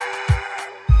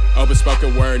Open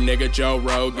spoken word, nigga, Joe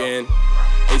Rogan.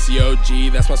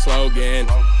 ACOG, that's my slogan.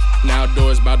 Now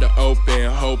doors about to open,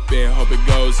 hope it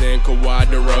goes in. Kawhi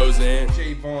DeRozan.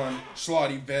 Javon,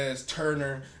 Slotty Vez,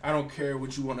 Turner. I don't care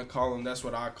what you want to call him. That's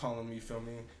what I call him, you feel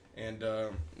me? And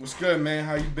what's good, man?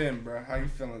 How you been, bro? How you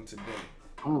feeling today?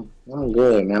 I'm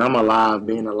good, man. I'm alive,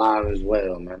 being alive as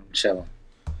well, man. I'm chilling.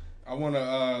 I want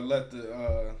to let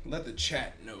the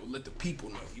chat know, let the people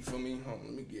know, you feel me? Hold on,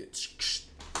 let me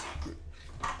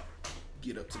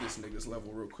get up to this nigga's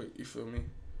level real quick, you feel me?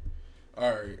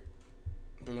 All right.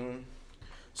 Boom.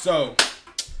 So,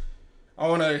 I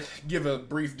want to give a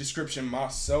brief description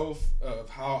myself of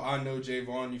how I know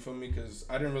Javon, you feel me? Because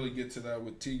I didn't really get to that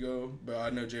with Tigo, but I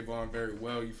know Javon very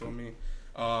well, you feel me?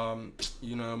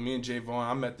 You know, me and Javon,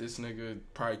 I met this nigga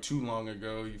probably too long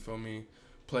ago, you feel me?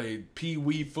 Played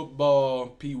pee-wee football,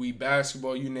 pee-wee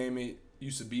basketball, you name it.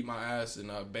 Used to beat my ass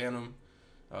in Bantam.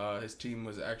 His team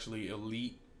was actually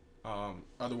elite.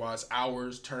 Otherwise,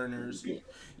 ours, Turners,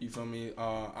 you feel me?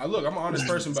 I'm an honest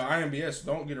person, but IMBS,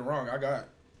 don't get it wrong. I got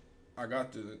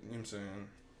the, you know what I'm saying,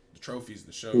 the trophies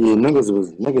to show. Yeah,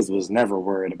 niggas was never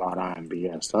worried about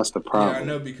IMBS. That's the problem. Yeah, I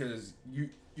know, because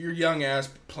your young ass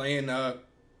playing up,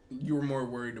 you were more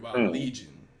worried about Legion.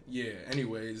 Yeah,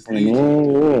 anyways, Legion. You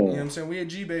know what I'm saying? We had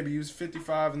G Baby, he was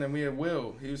 55, and then we had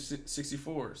Will, he was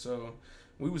 64. So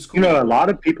we was cool. You know, a lot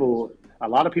of people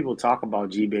talk about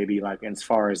G Baby like as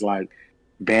far as like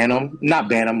not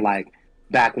Bantam, like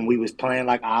back when we was playing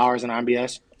like hours in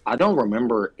IMBS. I don't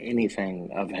remember anything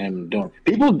of him doing.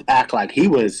 People act like he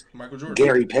was Michael Jordan.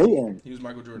 Gary Payton. He was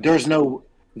Michael Jordan. There's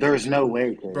no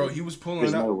way, kid. Bro, he was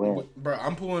pulling up. Bro,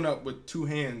 I'm pulling up with two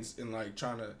hands and like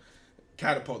trying to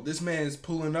catapult. This man's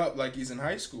pulling up like he's in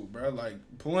high school, bro. Like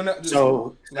pulling up.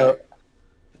 So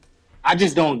I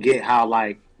just don't get how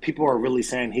like people are really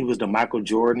saying he was the Michael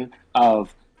Jordan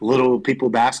of little people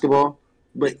basketball,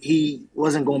 but he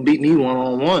wasn't going to beat me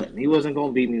one-on-one. He wasn't going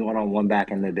to beat me one-on-one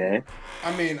back in the day.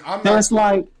 I mean, I'm not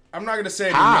going to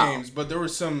say the names, but there were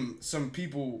some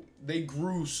people, they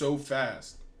grew so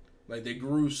fast. Like, they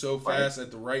grew so fast at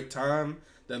the right time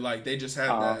that, like, they just had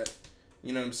that,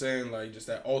 you know what I'm saying? Like, just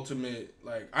that ultimate,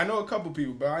 like, I know a couple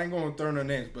people, but I ain't going to throw no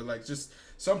names, but, like, just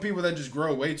some people that just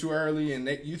grow way too early, and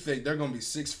you think they're going to be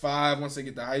 6'5" once they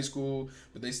get to high school,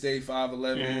 but they stay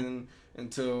 5'11"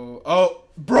 until,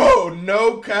 bro,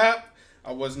 no cap.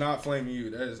 I was not flaming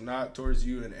you. That is not towards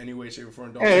you in any way, shape, or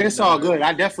form. Hey, it's all good.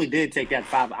 I definitely did take that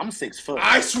 5. I'm 6 foot.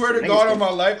 I swear to God on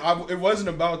my life, it wasn't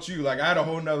about you. Like, I had a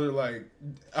whole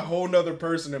nother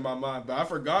person in my mind, but I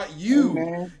forgot you.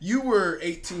 Hey, you were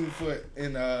 18 foot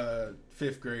in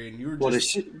 5th grade, and you were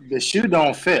just... Well, the shoe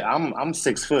don't fit. I'm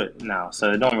 6 foot now, so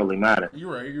it don't really matter.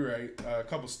 You're right. A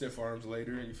couple stiff arms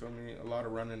later, you feel me? A lot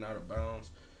of running out of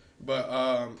bounds.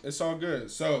 But it's all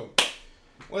good. So...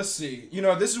 let's see. You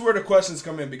know, this is where the questions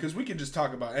come in, because we could just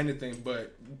talk about anything,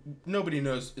 but nobody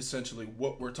knows essentially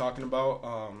what we're talking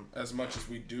about as much as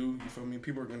we do. You feel me?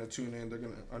 People are going to tune in. They're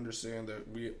going to understand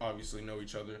that we obviously know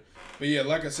each other. But yeah,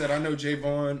 like I said, I know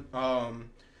Javon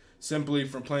simply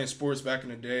from playing sports back in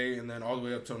the day, and then all the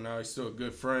way up till now. He's still a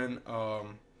good friend.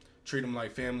 Treat him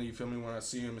like family. You feel me? When I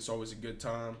see him, it's always a good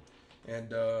time.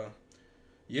 And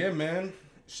yeah, man.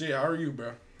 Shit, how are you, bro?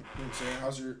 You know what I'm saying?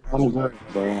 How's your life,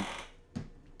 bro?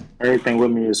 Everything with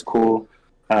me is cool.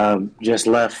 Just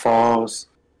left Falls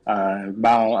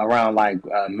around like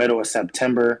middle of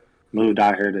September. Moved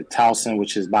out here to Towson,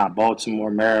 which is by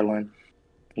Baltimore, Maryland.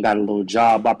 Got a little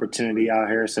job opportunity out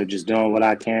here, so just doing what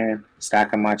I can,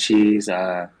 stacking my cheese.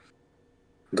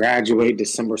 Graduate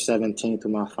December 17th with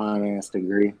my finance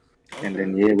degree. Okay. And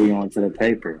then, we on to the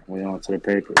paper.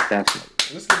 Definitely.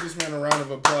 Let's give this man a round of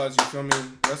applause, you feel me?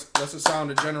 That's a sound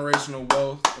of generational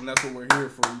wealth, and that's what we're here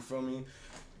for, you feel me?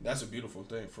 That's a beautiful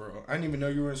thing, for real. I didn't even know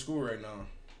you were in school right now.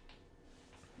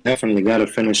 Definitely got to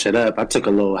finish it up. I took a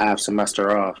little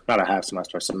semester off. Not a half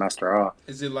semester, a semester off.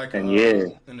 Is it like an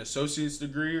associate's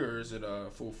degree, or is it a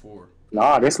full 4?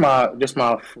 Nah, this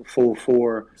my full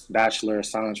 4 Bachelor of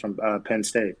Science from Penn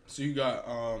State. So you got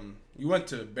you went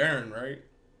to Barron, right?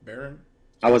 Barron?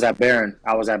 I was at Barron,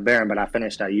 but I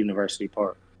finished at University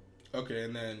Park. Okay,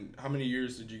 and then how many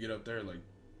years did you get up there? Like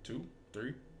 2,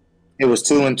 3? It was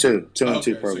 2 and 2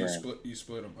 program. So you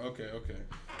split them. Okay.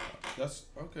 That's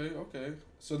okay.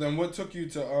 So then, what took you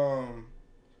to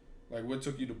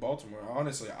Baltimore?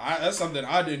 Honestly, that's something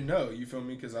I didn't know. You feel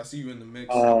me? Because I see you in the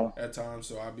mix at times,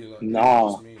 so I'd be like,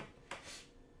 no.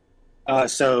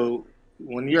 So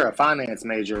when you're a finance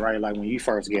major, right? Like when you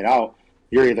first get out,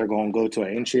 you're either going to go to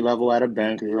an entry level at a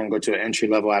bank, or you're going to go to an entry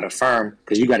level at a firm,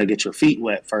 because you got to get your feet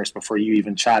wet first before you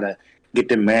even try to get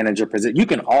the manager position. You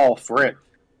can off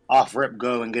rip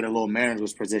go and get a little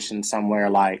manager's position somewhere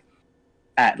like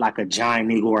at like a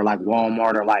Giant Eagle or like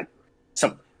Walmart or like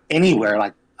some anywhere.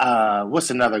 Like what's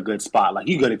another good spot? Like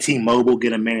you go to T-Mobile,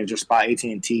 get a manager spot,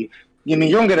 AT&T. You mean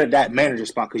you don't get that manager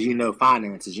spot because you know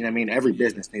finances. You know what I mean? Every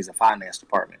business needs a finance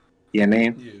department. You know what I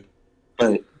mean? Yeah.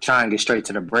 But try and get straight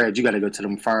to the bread, you got to go to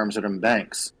them firms or them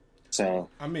banks. So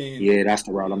I mean, yeah, that's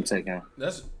the route I'm taking.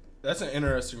 That's an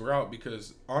interesting route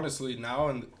because honestly, now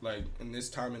in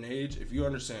this time and age, if you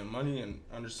understand money and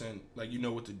understand like you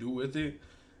know what to do with it,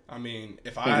 I mean,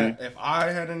 if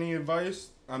I had any advice,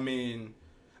 I mean,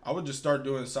 I would just start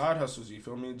doing side hustles. You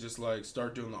feel me? Just like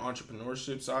start doing the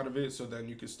entrepreneurship side of it, so then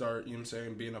you can start, you know what I'm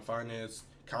saying, being a finance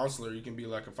counselor. You can be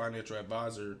like a financial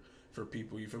advisor for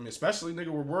people. You feel me? Especially nigga,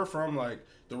 where we're from, like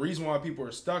the reason why people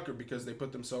are stuck are because they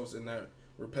put themselves in that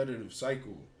repetitive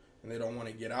cycle. And they don't want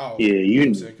to get out. Yeah, you know what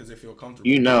I'm saying, because they feel comfortable.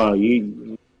 You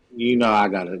know I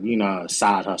gotta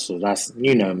side hustle. That's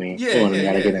me. Yeah.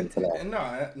 Gotta get into that. And no,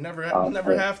 I never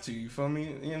have to. You feel me? You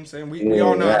know what I'm saying? We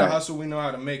all know how to hustle. We know how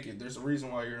to make it. There's a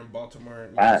reason why you're in Baltimore.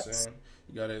 You know what I'm saying?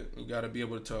 You gotta be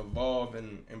able to evolve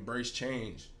and embrace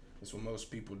change. That's what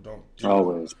most people don't do.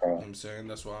 Always, bro. You know what I'm saying?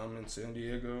 That's why I'm in San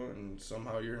Diego and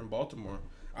somehow you're in Baltimore.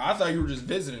 I thought you were just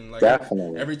visiting. Like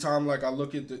definitely. Every time like I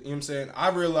look at the, you know what I'm saying? I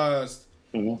realized.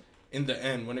 Mm-hmm. In the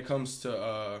end, when it comes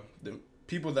to the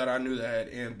people that I knew that had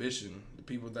ambition, the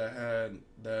people that had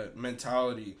that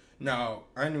mentality. Now,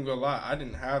 I ain't even gonna lie, I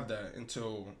didn't have that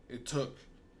until it took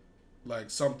like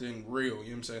something real. You know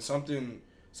what I'm saying?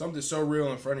 Something so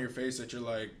real in front of your face that you're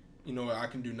like, you know what, I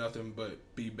can do nothing but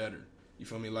be better. You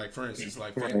feel me? Like for instance,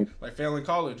 like failing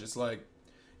college. It's like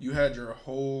you had your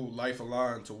whole life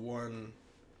aligned to one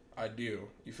ideal.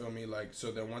 You feel me? Like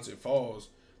so then once it falls,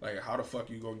 like how the fuck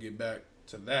you gonna get back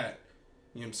to that?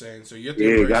 You know what I'm saying? So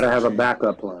you gotta have a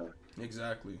backup plan.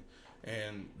 Exactly.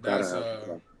 And that's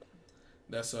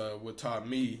what taught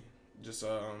me just you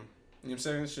know what I'm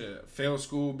saying, shit, failed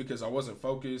school because I wasn't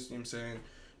focused. You know what I'm saying,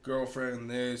 girlfriend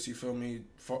this, you feel me,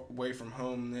 away from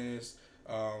home this.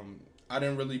 I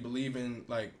didn't really believe in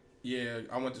like, yeah,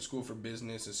 I went to school for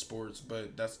business and sports,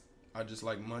 but I just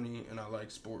like money and I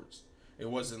like sports. It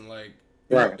wasn't like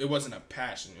it wasn't a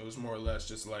passion. It was more or less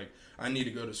just like I need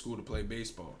to go to school to play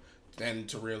baseball. Then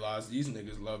to realize these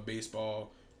niggas love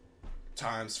baseball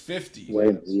times 50.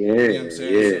 Yeah, you know what I'm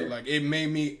saying? Yeah. So like it made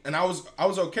me, and I was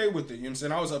okay with it. You know what I'm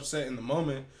saying? I was upset in the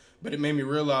moment, but it made me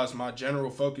realize my general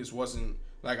focus wasn't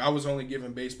like I was only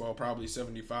giving baseball probably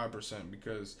 75%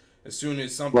 because as soon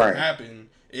as something happened,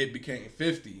 it became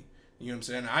 50. You know what I'm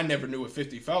saying? I never knew what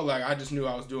 50 felt like. I just knew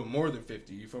I was doing more than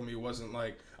 50. You feel me? It wasn't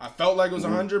like I felt like it was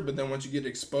 100, but then once you get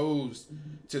exposed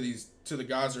to the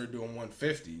guys that are doing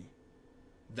 150,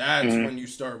 that's when you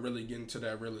start really getting to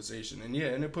that realization. And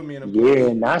and it put me in a place. Yeah,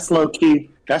 and that's low key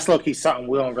something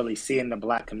we don't really see in the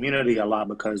black community a lot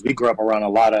because we grew up around a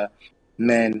lot of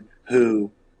men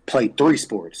who played 3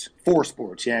 sports, 4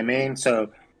 sports, you know what I mean? So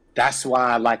that's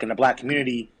why like in the black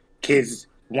community, kids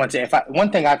want to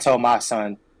one thing I tell my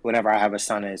son whenever I have a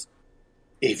son is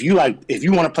if you want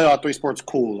to play all 3 sports,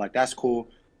 cool, like that's cool.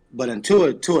 But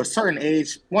until to a certain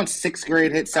age, once 6th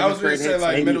grade hits, 7th grade hits,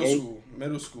 like maybe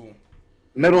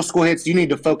middle school hits, you need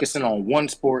to focus in on one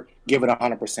sport, give it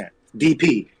 100%.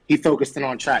 DP, he focused in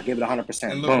on track, give it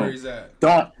 100%. And look where he's at.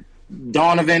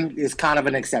 Donovan is kind of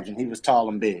an exception. He was tall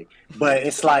and big. But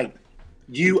it's like,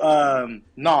 bro, you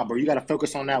got to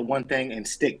focus on that one thing and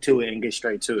stick to it and get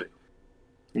straight to it.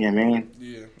 You know what I mean?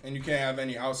 Yeah, and you can't have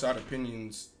any outside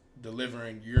opinions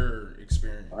delivering your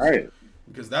experience. All right.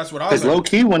 Because that's what I was Because low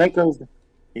key, when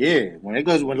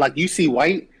like you see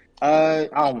white, I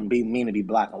don't mean to be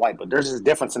black and white, but there's this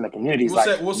difference in the communities.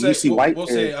 We'll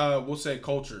say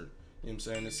culture. You know what I'm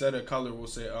saying? Instead of color, we'll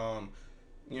say you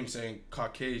know what I'm saying,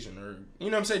 Caucasian, or you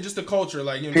know what I'm saying, just the culture,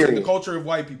 like you know what I'm saying, the culture of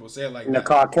white people. Say it like the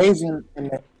Caucasian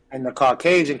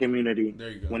community. There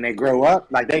you go. When they grow up,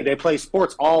 like they play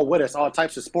sports all with us, all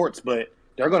types of sports, but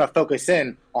they're gonna focus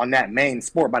in on that main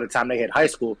sport by the time they hit high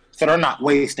school, so they're not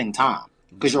wasting time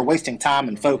because you're wasting time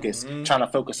and focus trying to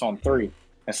focus on 3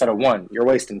 instead of 1. You're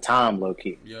wasting time, low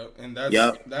key. Yep, and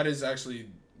that is actually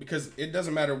because it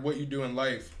doesn't matter what you do in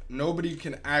life. Nobody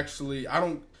can actually.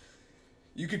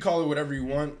 You could call it whatever you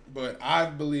want, but I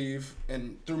believe,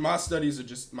 and through my studies of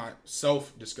just my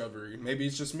self-discovery, maybe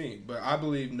it's just me, but I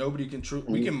believe nobody can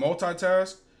we can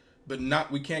multitask, but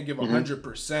we can't give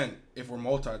 100% if we're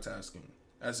multitasking.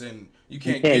 As in, you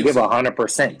can't give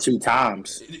 100% 2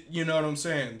 times. You know what I'm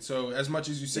saying? So as much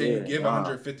as you say you give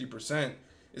 150%,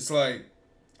 it's like,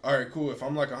 all right, cool. If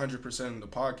I'm like 100% in the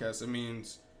podcast, it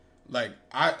means like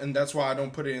and that's why I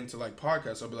don't put it into like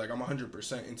podcasts. I'll be like, I'm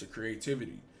 100% into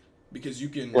creativity. Because you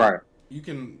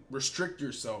can restrict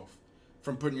yourself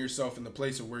from putting yourself in the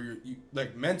place of where you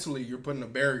like mentally you're putting a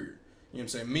barrier. You know what I'm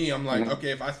saying? Me, I'm like,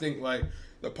 okay, if I think like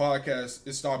the podcast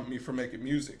is stopping me from making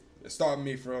music, it's stopping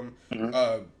me from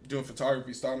doing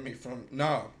photography, stopping me from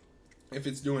if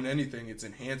it's doing anything, it's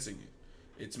enhancing it.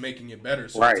 It's making it better.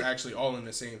 So it's actually all in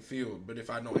the same field. But if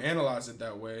I don't analyze it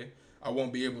that way, I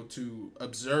won't be able to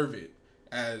observe it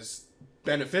as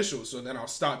beneficial. So then I'll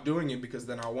stop doing it because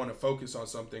then I want to focus on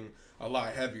something a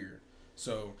lot heavier.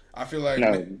 So I feel like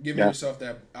giving yourself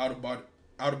that out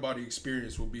of body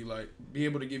experience will be like be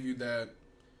able to give you that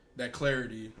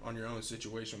clarity on your own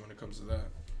situation when it comes to that.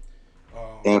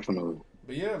 Definitely.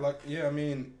 But I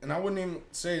mean, and I wouldn't even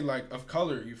say like of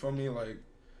color. You feel me? Like,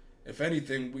 if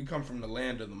anything, we come from the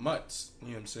land of the mutts. You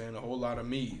know what I'm saying? A whole lot of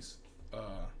me's.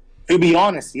 To be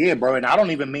honest, yeah, bro, and I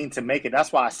don't even mean to make it.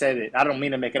 That's why I said it. I don't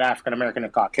mean to make it African American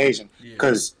and Caucasian,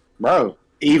 because, bro,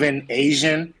 even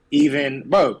Asian,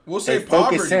 we'll say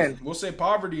poverty. We'll say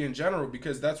poverty in general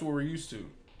because that's what we're used to.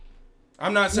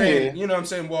 I'm not saying, you know what I'm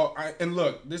saying? Well, and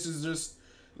look, this is just,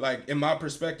 like, in my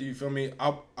perspective, you feel me?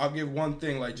 I'll give one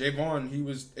thing. Like, Javon, he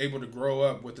was able to grow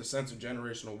up with a sense of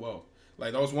generational wealth.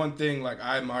 Like, that was one thing, like,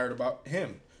 I admired about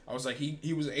him. I was like,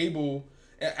 he was able,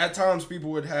 at times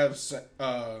people would have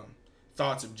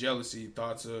thoughts of jealousy,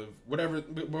 thoughts of whatever,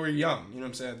 we're young, you know what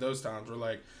I'm saying? At those times, we're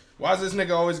like, why is this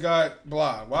nigga always got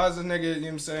blah? Why is this nigga, you know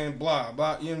what I'm saying, blah,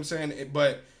 blah, you know what I'm saying?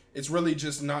 But it's really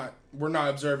just we're not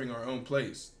observing our own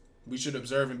place. We should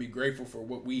observe and be grateful for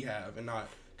what we have and not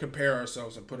compare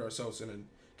ourselves and put ourselves in a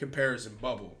comparison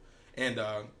bubble. And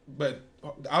but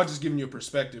I'll just give you a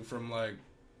perspective from like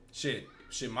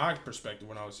my perspective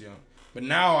when I was young. But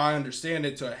now I understand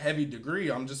it to a heavy degree.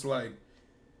 I'm just like,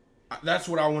 that's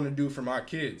what I want to do for my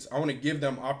kids. I want to give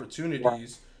them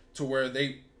opportunities to where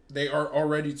they are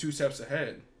already 2 steps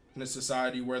ahead in a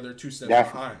society where they're 2 steps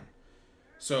behind.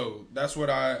 So that's what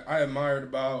I admired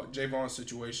about Javon's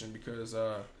situation, because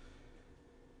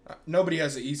nobody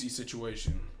has an easy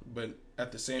situation, but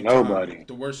at the same time,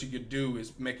 the worst you could do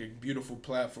is make a beautiful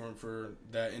platform for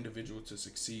that individual to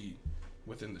succeed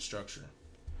within the structure.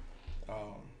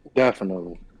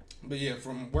 Definitely. But yeah,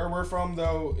 from where we're from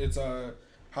though, it's a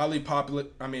highly poverty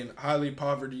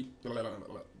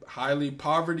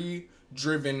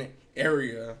driven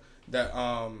area that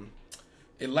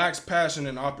it lacks passion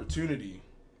and opportunity.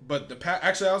 But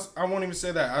I won't even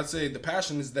say that. I'd say the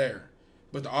passion is there,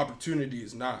 but the opportunity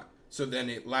is not. So then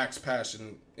it lacks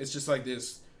passion. It's just like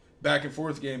this back and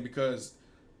forth game, because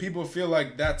people feel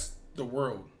like that's the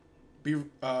world.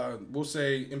 We'll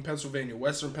say in Pennsylvania,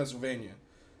 Western Pennsylvania,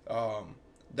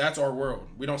 that's our world.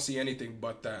 We don't see anything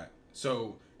but that.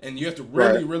 So, and you have to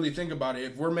really think about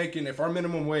it. If our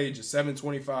minimum wage is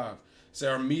 $7.25, say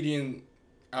our median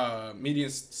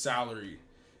salary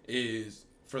is,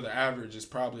 for the average, is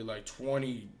probably like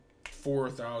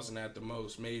 24,000 at the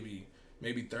most, maybe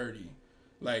 30.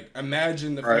 Like,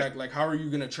 imagine the fact, like, how are you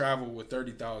gonna travel with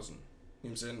 30,000? You know what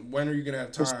I'm saying? When are you gonna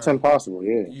have time? It's impossible.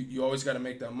 Yeah. You always got to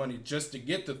make that money just to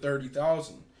get to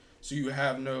 30,000, so you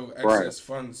have no excess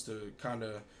funds to kind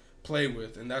of play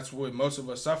with, and that's what most of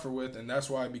us suffer with, and that's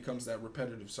why it becomes that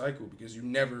repetitive cycle, because you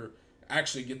never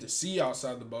actually get to see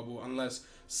outside the bubble unless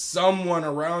someone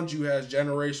around you has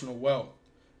generational wealth.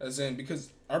 As in,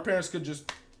 because our parents could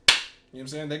just, you know what I'm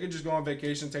saying, they could just go on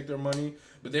vacation, take their money,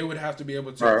 but they would have to be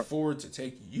able to afford to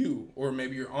take you, or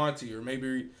maybe your auntie, or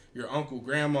maybe your uncle,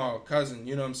 grandma, cousin,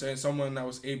 you know what I'm saying, someone that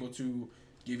was able to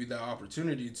give you that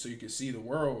opportunity so you could see the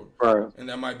world. And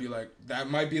that might be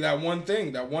that one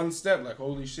thing, that one step, like,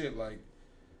 holy shit, like,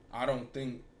 I don't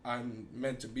think I'm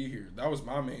meant to be here. That was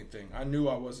my main thing. I knew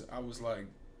I was like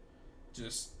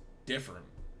just different,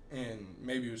 and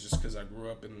maybe it was just because I grew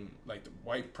up in like the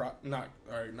not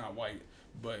white,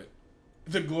 but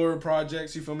the Glory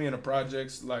projects, you feel me, in the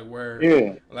projects, like,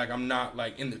 where like I'm not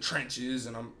like in the trenches,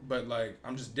 and I'm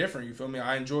just different, you feel me.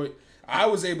 I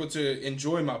was able to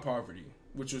enjoy my poverty,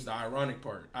 which was the ironic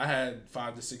part. I had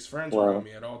 5 to 6 friends around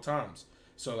me at all times.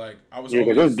 So like I was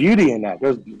always, there's beauty in that.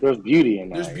 There's beauty in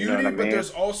that. There's beauty, you know but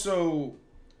there's also,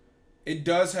 it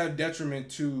does have detriment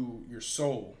to your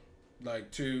soul. Like,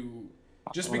 to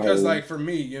just because like for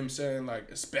me, you know what I'm saying,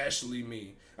 like especially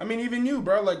me. I mean, even you,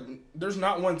 bro, like there's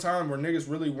not one time where niggas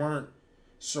really weren't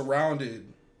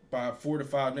surrounded by 4 to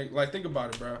 5 niggas. Like, think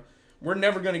about it, bro. We're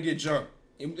never gonna get jumped.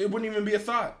 It wouldn't even be a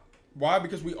thought. Why?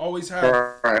 Because we always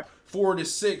have 4 to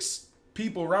 6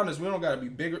 people around us. We don't gotta be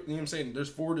bigger. You know what I'm saying? There's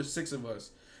 4 to 6 of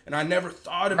us, and I never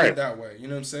thought of it that way. You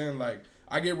know what I'm saying? Like,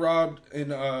 I get robbed in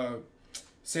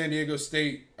San Diego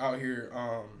State out here.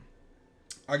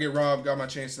 I get robbed, got my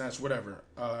chain snatched, whatever.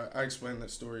 I explained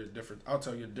that story I'll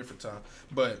tell you a different time.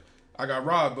 But I got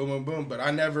robbed, boom, boom, boom. But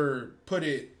I never put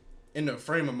it in the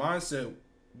frame of mindset,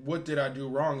 what did I do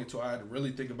wrong until I had to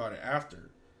really think about it after,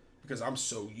 because I'm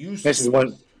so used This is to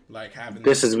when like having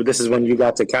this this. is this is when you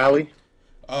got to Cali.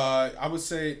 I would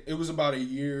say it was about a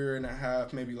year and a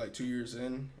half, maybe like 2 years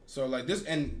in. So like this,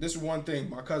 and this is one thing.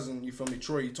 My cousin, you feel me,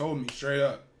 Troy, he told me straight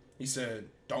up. He said,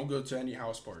 "Don't go to any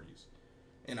house parties,"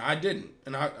 and I didn't,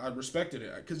 and I respected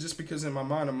it, because in my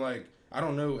mind I'm like, I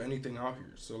don't know anything out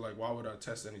here, so like why would I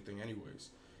test anything anyways?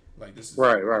 Like this is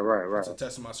Right. it's a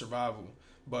test of my survival.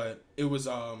 But it was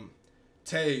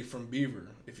Tay from Beaver,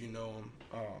 if you know him.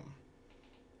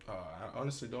 I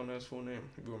honestly don't know his full name,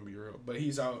 if you want to be real. But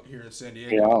he's out here in San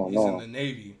Diego. Yeah, I don't He's know. in the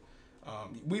Navy.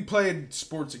 We played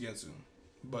sports against him.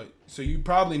 But so you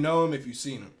probably know him if you've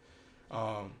seen him.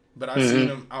 But I seen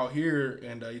him out here,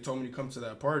 and he told me to come to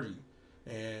that party.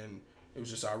 And it was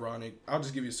just ironic. I'll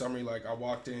just give you a summary. Like, I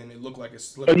walked in, it looked like a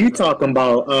So slippery you rock. talking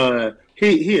about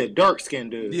he a dark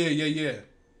skinned dude. Yeah.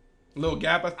 Little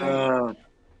Gap, I think.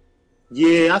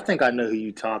 Yeah, I think I know who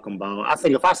you talking about. I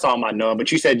think if I saw him, I know him.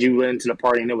 But you said you went to the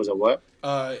party and it was a what?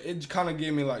 It kind of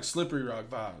gave me like Slippery Rock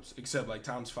vibes, except like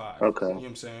 ×5. Okay. You know what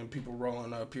I'm saying? People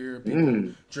rolling up here,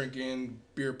 people drinking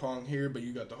beer pong here, but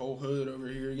you got the whole hood over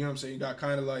here. You know what I'm saying? You got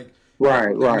kind of like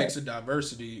Right. mix of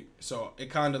diversity. So it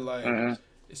kind of like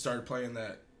it started playing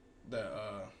that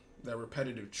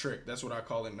repetitive trick. That's what I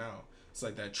call it now. It's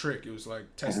like that trick. It was like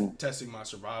testing my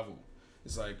survival.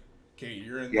 It's like, okay,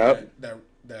 you're in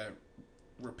that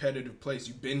repetitive place.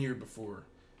 You've been here before.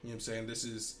 You know what I'm saying? This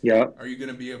is, are you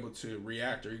going to be able to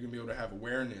react? Are you going to be able to have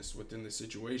awareness within the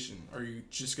situation? Are you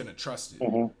just going to trust it?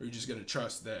 Or are you just going to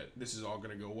trust that this is all going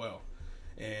to go well?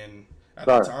 And at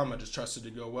the time, I just trusted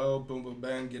to go well. Boom, boom,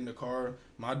 bang, get in the car.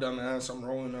 My dumb ass, I'm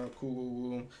rolling up.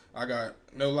 Cool. I got,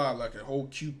 no lie, like a whole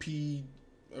QP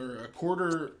or a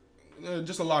quarter,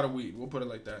 just a lot of weed. We'll put it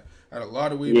like that. I had a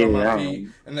lot of weed on my feet.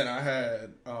 And then I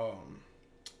had, I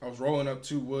was rolling up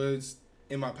 2 woods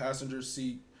in my passenger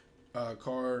seat.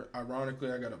 Car.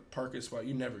 Ironically, I got a parking spot.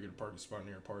 You never get a parking spot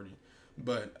near a party,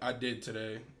 but I did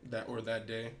today, that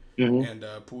day, and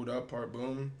pulled up.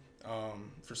 Boom.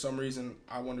 For some reason,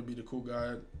 I want to be the cool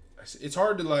guy. It's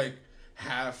hard to like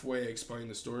halfway explain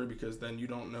the story, because then you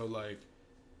don't know like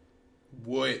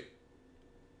what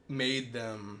made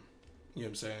them. You know what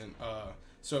I'm saying?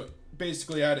 So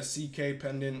basically, I had a CK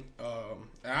pendant.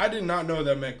 And I did not know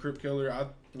that meant Crip Killer.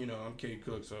 I'm Cade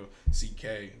Cook, so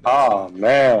CK.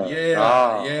 Man.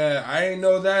 Yeah. I didn't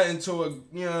know that until,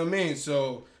 you know what I mean?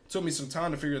 So it took me some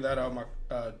time to figure that out.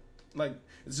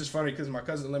 It's just funny because my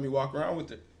cousin let me walk around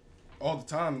with it all the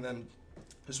time. And then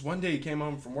just one day he came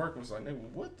home from work and was like, "Nigga,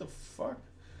 what the fuck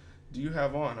do you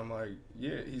have on?" I'm like,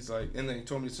 "Yeah." He's like, and then he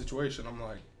told me the situation. I'm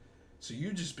like, "So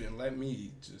you just been letting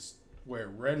me just wear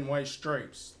red and white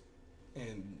stripes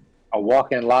and a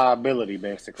walking liability,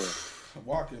 basically. A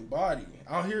walking body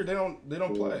out here. They don't play. You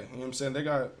know what I'm saying? They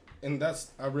got, and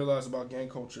that's I realized about gang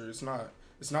culture. It's not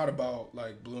about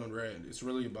like blue and red. It's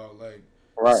really about like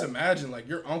just imagine like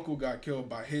your uncle got killed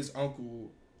by his uncle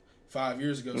 5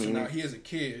 years ago. So now he has a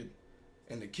kid,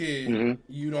 and the kid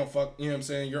you don't fuck. You know what I'm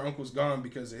saying? Your uncle's gone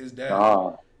because of his dad.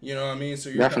 You know what I mean? So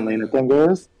you're definitely. And the thing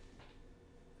is,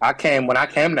 when I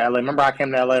came to LA. Remember, I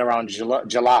came to LA around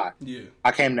July. Yeah.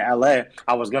 I came to LA.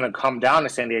 I was gonna come down to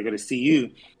San Diego to see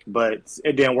you, but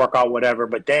it didn't work out. Whatever.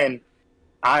 But then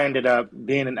I ended up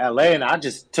being in LA, and I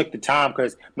just took the time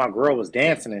because my girl was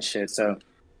dancing and shit. So,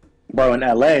 bro, in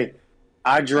LA,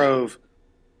 I drove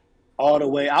all the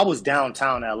way. I was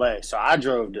downtown LA, so I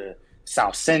drove to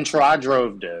South Central. I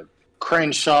drove to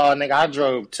Crenshaw, nigga. I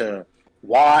drove to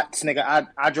Watts, nigga.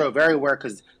 I drove everywhere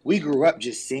because we grew up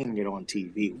just seeing it on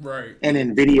TV, right? And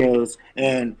in videos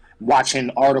and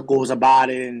watching articles about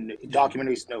it and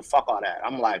documentaries. No, fuck all that.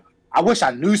 I'm like, I wish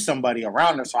I knew somebody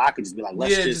around there so I could just be like,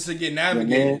 let's just to get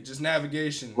navigated, just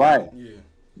navigation, right? Yeah.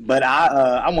 But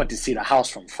I went to see the House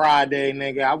from Friday,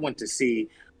 nigga. I went to see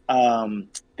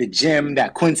the gym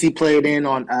that Quincy played in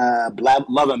on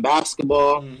Love and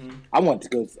Basketball. I went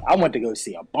to go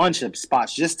see a bunch of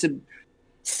spots just to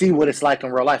see what it's like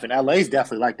in real life. And LA is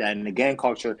definitely like that. And the gang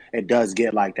culture, it does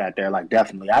get like that there. Like,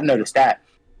 definitely. I noticed that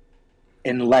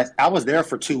I was there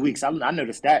for 2 weeks. I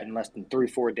noticed that in less than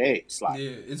 3-4 days. Like, yeah,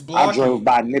 it's blocky. I drove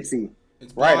by Nipsey.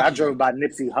 Right. I drove by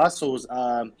Nipsey Hussle's,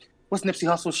 what's Nipsey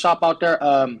Hussle's shop out there?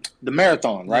 The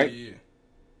Marathon, right? Yeah.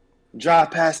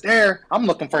 Drive past there. I'm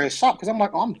looking for his shop because I'm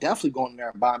like, I'm definitely going there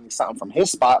and buying me something from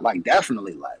his spot. Like,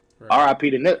 definitely. Like,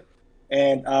 R.I.P. to Nip.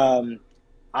 And,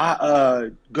 I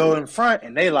go in front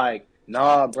and they like,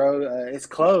 nah, bro, it's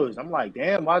closed. I'm like,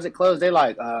 damn, why is it closed? They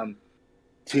like,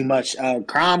 too much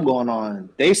crime going on.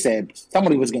 They said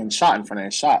somebody was getting shot in front of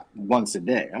that shop once a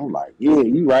day. I'm like, yeah,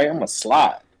 you right. I'm gonna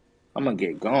slide. I'm gonna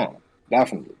get gone.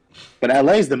 Definitely. But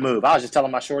LA's the move. I was just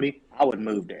telling my shorty I would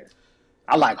move there.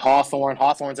 I like Hawthorne.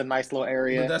 Hawthorne's a nice little But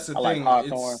area. that's the I like thing.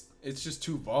 Hawthorne. It's just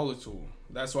too volatile.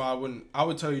 That's why I wouldn't. I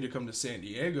would tell you to come to San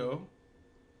Diego.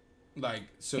 Like,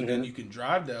 so then you can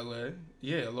drive to LA.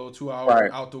 Yeah, a little 2 hour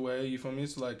out the way. You feel me?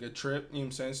 It's like a trip. You know what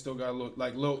I'm saying? Still got a little,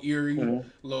 like, little Erie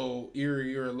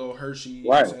or a little Hershey. You know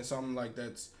what I'm saying? Something like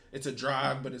it's a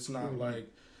drive, but it's not like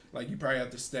you probably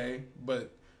have to stay.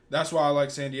 But that's why I like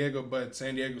San Diego. But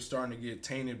San Diego's starting to get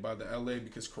tainted by the LA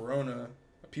because Corona,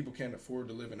 people can't afford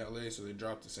to live in LA, so they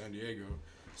drop to San Diego.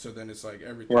 So then it's like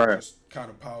everything just kind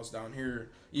of piles down here.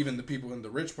 Even the people in the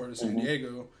rich part of San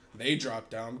Diego, they drop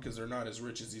down because they're not as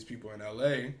rich as these people in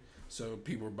LA. So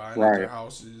people are buying up their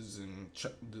houses, and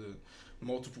the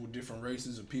multiple different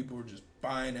races of people are just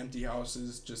buying empty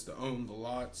houses just to own the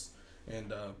lots.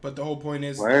 And but the whole point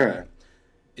is that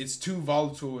it's too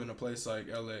volatile in a place like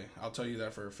LA. I'll tell you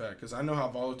that for a fact because I know how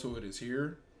volatile it is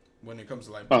here when it comes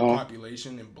to like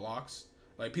population and blocks.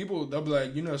 Like people, they'll be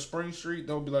like, you know, Spring Street.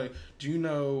 They'll be like, do you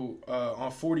know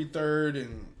on 43rd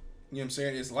and you know what I'm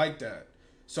saying? It's like that.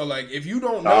 So like, if you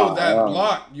don't know that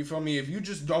block, you feel me? If you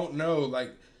just don't know, like,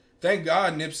 thank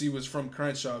God Nipsey was from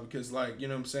Crenshaw because like, you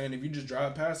know what I'm saying? If you just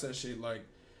drive past that shit, like,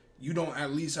 you don't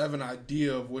at least have an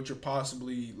idea of what you're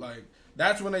possibly like.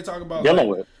 That's when they talk about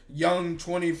like, young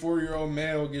 24-year-old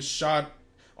male gets shot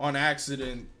on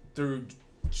accident through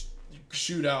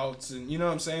shootouts, and you know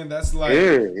what I'm saying? That's like,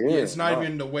 it's not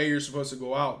even the way you're supposed to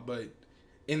go out, but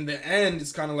in the end,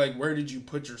 it's kind of like, where did you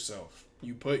put yourself?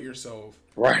 You put yourself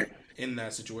in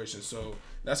that situation. So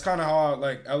that's kind of how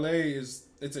like LA is.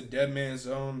 It's a dead man's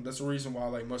zone. That's the reason why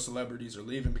like most celebrities are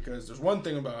leaving, because there's one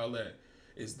thing about LA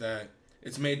is that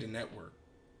it's made to network.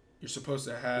 You're supposed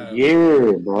to have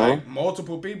like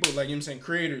multiple people, like you know what I'm saying,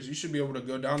 creators. You should be able to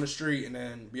go down the street and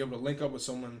then be able to link up with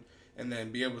someone and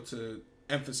then be able to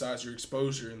emphasize your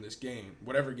exposure in this game,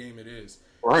 whatever game it is.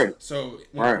 So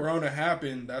when Corona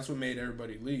happened, that's what made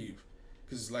everybody leave.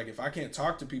 Because like, if I can't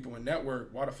talk to people in network,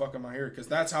 why the fuck am I here? Because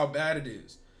that's how bad it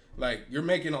is. Like, you're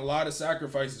making a lot of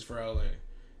sacrifices for LA. You know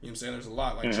what I'm saying? There's a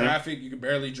lot. Like traffic, you can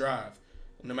barely drive.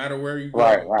 No matter where you go,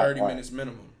 30 minutes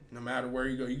minimum. No matter where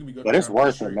you go, you can be going. But it's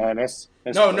worth it, man.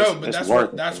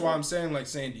 That's why I'm saying like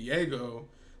San Diego,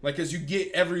 like, because you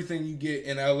get everything you get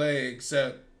in LA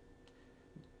except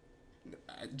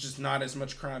just not as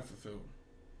much crime fulfilled.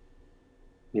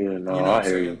 Yeah, no, you know what I'm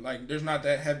hear saying? you. Like, there's not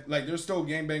that heavy. Like, there's still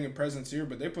gangbanging presence here,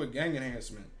 but they put gang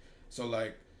enhancement. So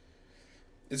like,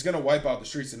 it's gonna wipe out the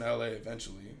streets in LA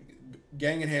eventually.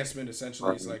 Gang enhancement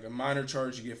essentially is like a minor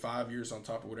charge. You get 5 years on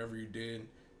top of whatever you did.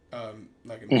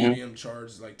 Like a medium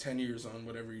charge is like 10 years on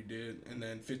whatever you did, and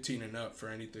then 15 and up for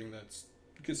anything that's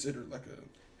considered like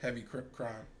a heavy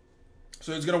crime.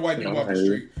 So it's gonna wipe people off the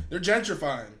street. They're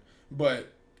gentrifying,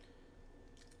 but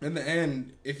in the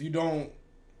end, if you don't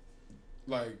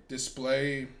like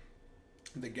display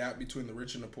the gap between the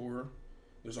rich and the poor,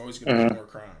 there's always gonna be more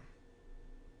crime.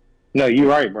 No, you're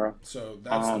right, bro. So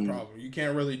that's the problem. You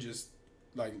can't really just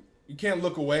like, you can't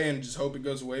look away and just hope it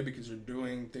goes away because you're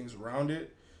doing things around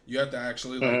it. You have to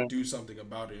actually like do something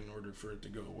about it in order for it to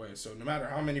go away. So no matter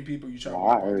how many people you try to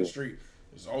walk off the street,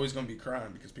 there's always gonna be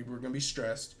crime because people are gonna be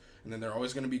stressed. And then they're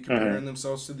always going to be comparing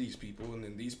themselves to these people, and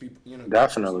then these people, you know.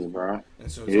 Definitely, bro.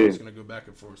 And so it's always going to go back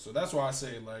and forth. So that's why I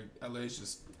say, like, LA's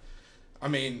just, I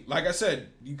mean, like I said,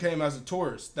 you came as a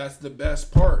tourist. That's the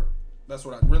best part. That's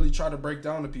what I really try to break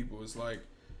down to people. Is like,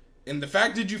 and the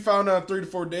fact that you found out 3 to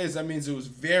 4 days, that means it was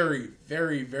very,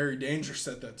 very, very dangerous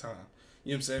at that time.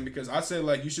 You know what I'm saying? Because I say,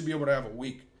 like, you should be able to have a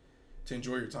week to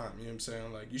enjoy your time. You know what I'm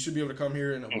saying? Like, you should be able to come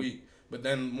here in a week. But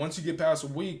then once you get past a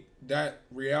week, that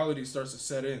reality starts to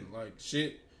set in. Like,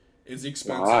 shit is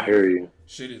expensive. I hear you.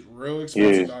 Shit is real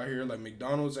expensive out here. Like,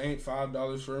 McDonald's ain't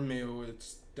 $5 for a meal.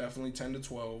 It's definitely 10 to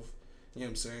 12. You know what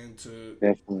I'm saying?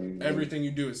 To everything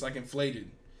you do, it's like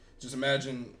inflated. Just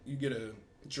imagine you get a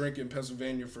drink in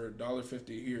Pennsylvania for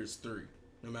 $1.50. Here it's $3,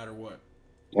 no matter what.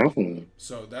 Definitely.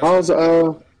 So that's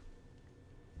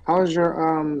how's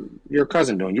your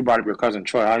cousin doing? You brought up your cousin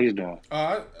Troy. How he's doing?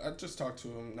 I just talked to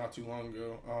him not too long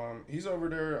ago. He's over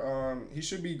there. He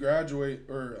should be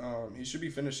he should be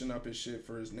finishing up his shit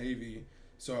for his Navy.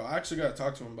 So I actually got to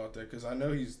talk to him about that because I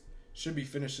know should be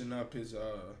finishing up his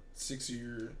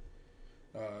 6-year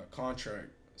contract.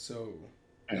 So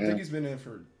I think he's been in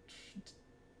for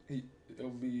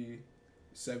it'll be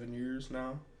 7 years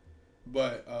now.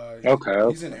 But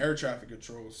he's in air traffic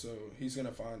control, so he's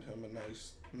gonna find him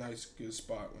a nice good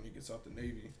spot when he gets out the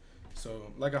Navy.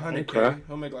 So like $100K,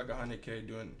 he'll make like $100K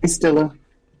doing. He's still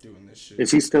doing this shit. Is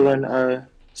he still in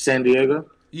San Diego?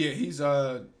 Yeah, he's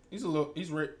right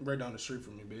down the street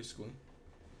from me, basically.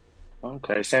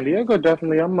 Okay, San Diego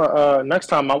definitely. Next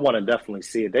time I want to definitely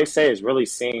see it. They say it's really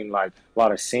seen like a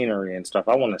lot of scenery and stuff.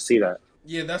 I want to see that.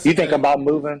 Yeah, that's the You think thing. about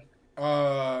moving?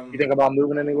 You Um, think about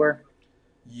moving anywhere?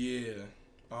 yeah.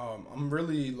 I'm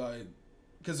really like,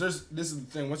 because this is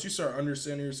the thing. Once you start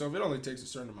understanding yourself, it only takes a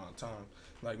certain amount of time.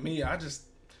 Like me,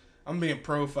 I'm being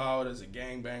profiled as a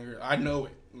gangbanger. I know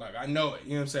it. Like I know it.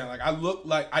 You know what I'm saying? Like I look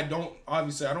like I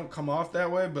don't come off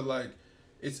that way, but like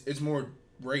it's more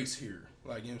race here.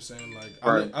 Like you know what I'm saying? Like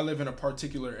Right. I live in a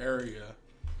particular area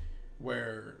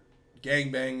where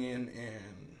gangbanging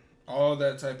and all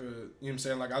that type of, you know what I'm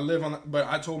saying? Like I live on, but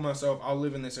I told myself I'll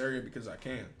live in this area because I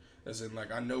can. As in,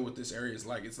 like I know what this area is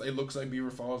like. It looks like Beaver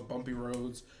Falls, bumpy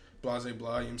roads, blah blah blah.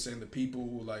 You know what I'm saying? The people,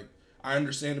 like I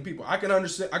understand the people. I can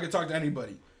understand. I can talk to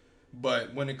anybody.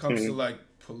 But when it comes to Hmm. like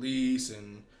police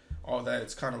and all that,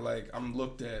 it's kind of like I'm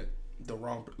looked at the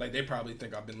wrong. Like they probably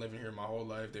think I've been living here my whole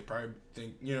life. They probably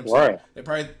think, you know what I'm saying? Right.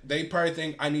 They probably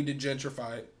think I need to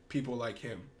gentrify people like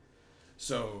him.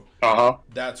 So Uh huh.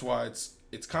 that's why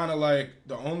it's kind of like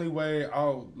the only way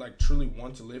I'll like truly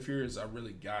want to live here is I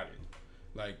really got it.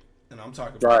 Like, and I'm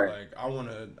talking about Right. like I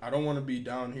don't want to be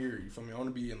down here. You feel me? I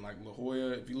want to be in like La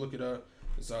Jolla. If you look it up,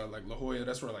 it's like La Jolla.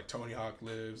 That's where like Tony Hawk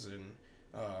lives and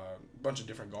a bunch of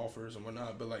different golfers and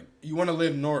whatnot. But like you want to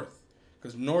live north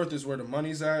because north is where the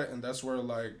money's at, and that's where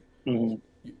like Hmm.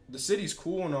 the city's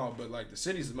cool and all, but like the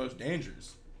city's the most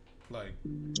dangerous. Like,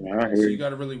 I so hear you you. got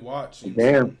to really watch. You know what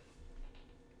I'm Damn. saying?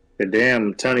 The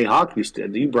damn Tony Hawk used to.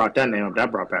 You brought that name up.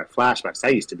 That brought back flashbacks.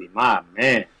 That used to be my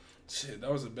man. Shit,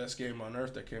 that was the best game on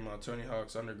earth that came out. Tony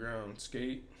Hawk's Underground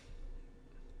Skate.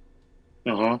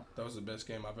 Uh huh. That was the best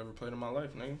game I've ever played in my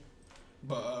life, nigga.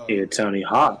 But Yeah, Tony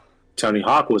Hawk. Tony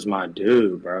Hawk was my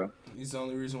dude, bro. he's the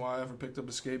only reason why I ever picked up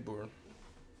a skateboard.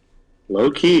 Low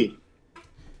key.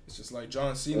 It's just like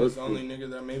John Low Cena's the only key. nigga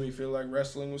that made me feel like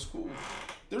wrestling was cool.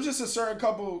 There's just a certain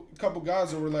couple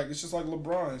guys that were like, it's just like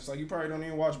LeBron. It's like you probably don't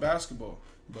even watch basketball,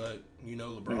 but you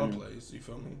know LeBron plays. You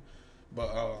feel me? But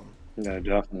Yeah,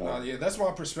 definitely. yeah, that's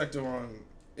my perspective on.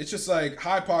 It's just like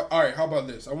high pop. All right, how about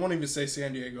this? I won't even say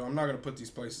San Diego. I'm not gonna put these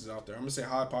places out there. I'm gonna say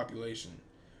high population.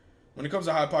 When it comes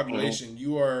to high population,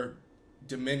 you are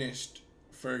diminished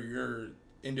for your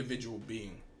individual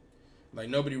being. Like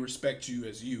nobody respects you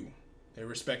as you. They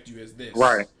respect you as this.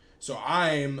 Right. So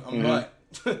I'm a mutt.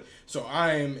 So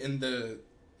I'm in the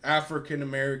African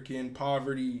American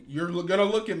poverty. You're gonna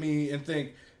look at me and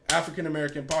think African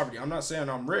American poverty. I'm not saying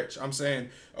I'm rich. I'm saying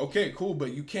okay, cool,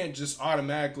 but you can't just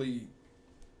automatically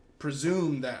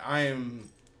presume that I am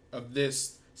of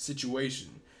this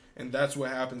situation. And that's what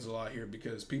happens a lot here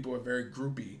because people are very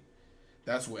groupy.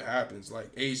 That's what happens.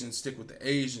 Like Asians stick with the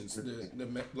Asians, the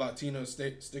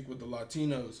Latinos stick with the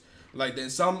Latinos. Like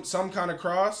there's some kind of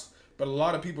cross, but a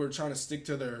lot of people are trying to stick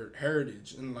to their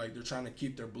heritage and like they're trying to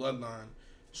keep their bloodline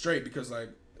straight because like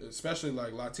especially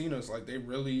like Latinos, like they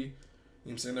really, you know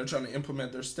what I'm saying, they're trying to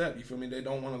implement their step. You feel me? They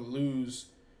don't want to lose,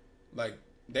 like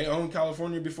they own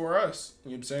California before us.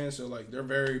 You know what I'm saying? So like they're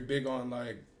very big on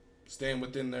like staying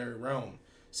within their realm.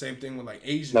 Same thing with like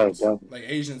No, Asians. definitely. Like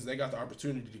Asians, they got the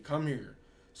opportunity to come here.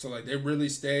 So like they really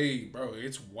stay, bro.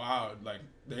 It's wild. Like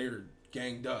they're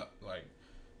ganged up. Like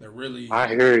they're really, I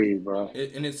hear you, bro.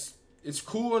 and it's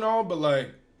cool and all, but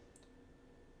like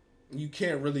you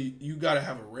can't really. You gotta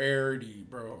have a rarity,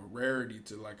 bro. A rarity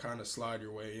to like kind of slide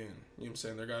your way in. You know what I'm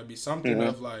saying? There gotta be something Hmm.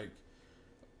 of like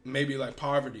maybe like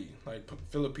poverty, like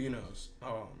Filipinos.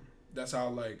 That's how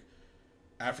like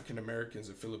African Americans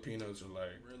and Filipinos are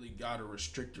like really gotta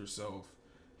restrict yourself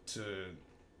to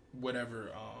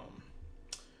whatever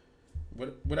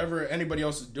whatever anybody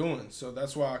else is doing. So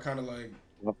that's why I kind of like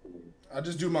I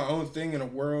just do my own thing in a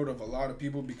world of a lot of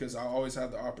people because I always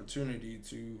have the opportunity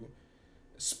to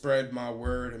spread my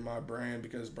word and my brand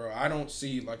because bro, I don't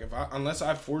see like if I unless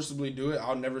I forcibly do it,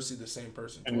 I'll never see the same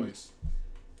person twice.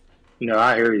 No,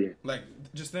 I hear you. Like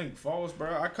just think Falls,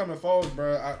 bro. I come to Falls,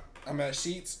 bro. I'm at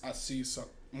Sheets. I see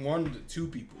one to two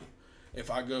people. If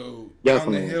I go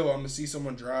down the Definitely. hill, I'm gonna see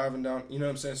someone driving down. You know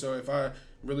what I'm saying? So if I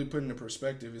really put into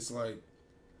perspective, it's like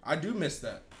I do miss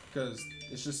that because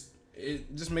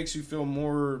it just makes you feel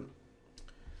more.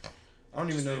 I don't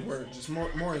even know the word. Just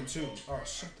more in tune. Oh,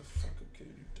 shut the fuck up, kid.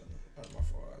 You done it. That's my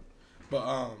fault. But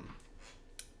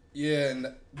yeah, and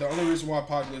the only reason why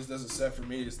Populous doesn't set for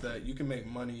me is that you can make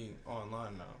money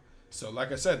online now. So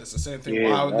like I said, it's the same thing. Yeah,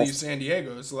 Why I would leave that's San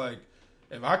Diego? It's like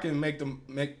if I can make you know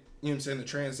what I'm saying, the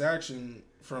transaction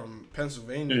from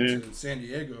Pennsylvania hmm to San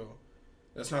Diego,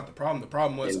 that's not the problem. The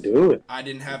problem was and do it. I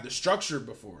didn't have the structure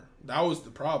before. That was the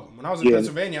problem. When I was in Yeah,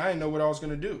 Pennsylvania, I didn't know what I was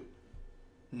gonna do.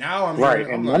 Now I'm right. here.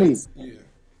 I'm And like, yeah,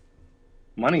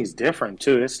 money's different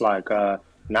too. It's like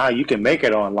now you can make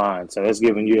it online. So it's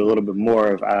giving you a little bit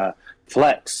more of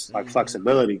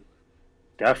flexibility.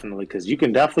 Definitely, because you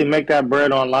can definitely make that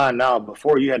bread online now.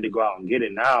 Before you had to go out and get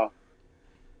it. Now,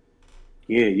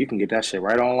 yeah, you can get that shit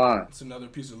right online. It's another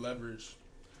piece of leverage,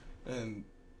 and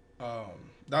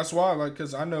that's why, like,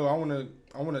 cause I know I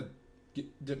wanna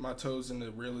dip my toes into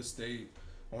real estate.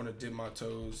 I wanna dip my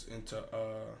toes into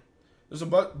there's a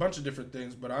bunch of different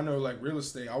things, but I know like real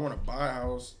estate. I wanna buy a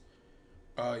house,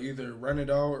 either rent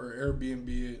it out or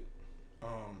Airbnb it.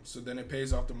 So then it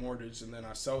pays off the mortgage, and then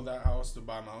I sell that house to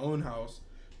buy my own house.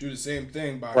 Do the same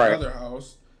thing, buy another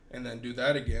house, and then do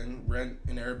that again, rent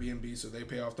an Airbnb so they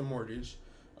pay off the mortgage.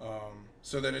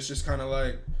 So then it's just kind of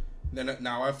like, then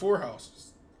now I have 4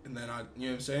 houses, and then you know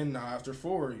what I'm saying? Now after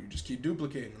 4, you just keep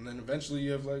duplicating, and then eventually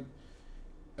you have like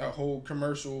a whole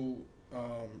commercial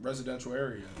residential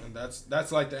area, and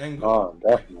that's like the angle. Oh,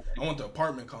 definitely. Like, I want the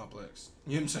apartment complex.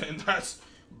 You know what I'm saying? That's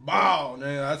wow,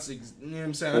 man. That's you know what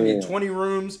I'm saying. I need 20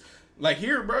 rooms. Like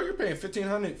here, bro, you're paying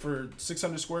 $1,500 for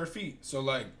 600 square feet. So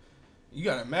like, you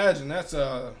gotta imagine that's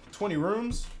 20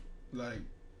 rooms. Like,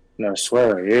 no, I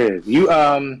swear, yeah. You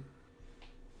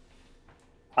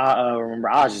I remember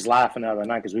I was just laughing the other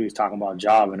night because we was talking about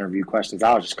job interview questions.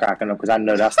 I was just cracking up because I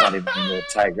know that's not even the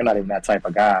type. You're not even that type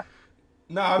of guy.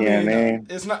 No, I mean,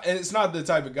 it's not the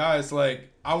type of guy. It's like,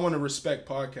 I want to respect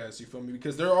podcasts, you feel me?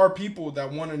 Because there are people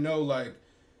that want to know, like,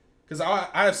 because I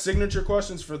have signature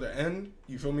questions for the end,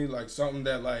 you feel me? Like, something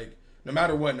that, like, no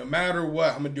matter what,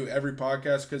 I'm going to do every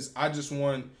podcast, because I just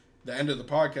want the end of the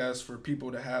podcast for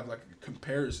people to have, like, a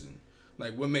comparison.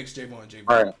 Like, what makes Javon Javon?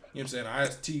 Right. You know what I'm saying? I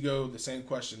asked Tigo the same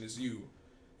question as you.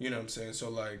 You know what I'm saying? So,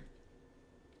 like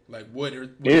what is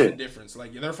the difference?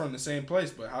 Like, they're from the same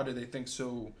place, but how do they think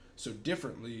so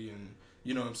differently? And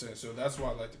you know what I'm saying? So that's why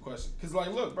I like the question. Because,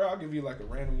 like, look, bro, I'll give you, like, a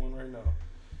random one right now.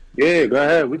 Yeah, go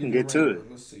ahead. We can get to it.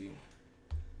 Let's see.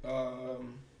 What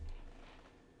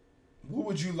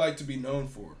would you like to be known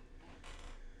for?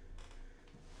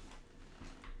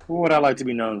 What would I like to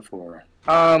be known for?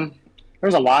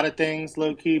 There's a lot of things,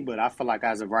 low key, but I feel like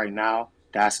as of right now,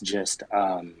 that's just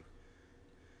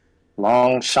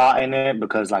long shot in it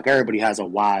because like everybody has a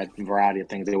wide variety of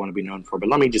things they want to be known for. But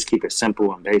let me just keep it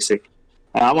simple and basic.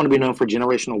 I want to be known for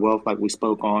generational wealth, like we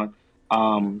spoke on.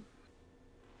 I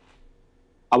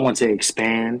want to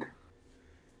expand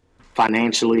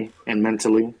financially and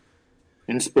mentally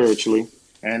and spiritually.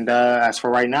 And as for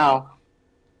right now,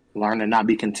 learn to not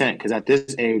be content. Because at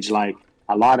this age, like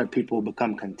a lot of people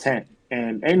become content.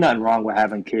 And ain't nothing wrong with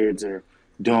having kids or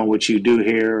doing what you do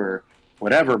here or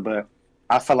whatever. But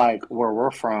I feel like where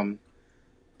we're from,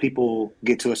 people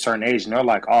get to a certain age and they're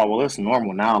like, oh, well, it's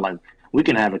normal now. Like, we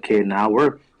can have a kid now.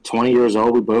 We're 20 years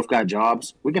old. We both got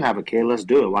jobs. We can have a kid. Let's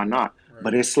do it. Why not? Right.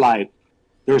 But it's like,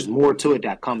 there's more to it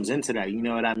that comes into that. You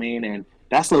know what I mean? And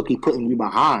that's low-key putting you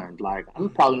behind. Like, I'm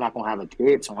probably not going to have a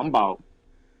kid, so I'm about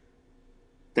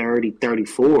 30,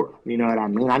 34. You know what I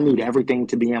mean? I need everything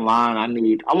to be in line. I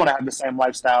want to have the same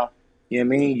lifestyle. You know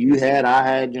what I mean? You had, I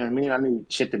had, you know what I mean? I need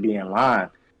shit to be in line.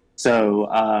 So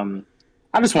I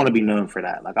just want to be known for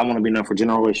that. Like, I want to be known for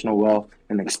generational wealth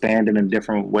and expanding in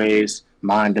different ways,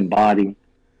 mind and body,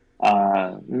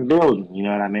 and building. You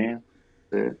know what I mean?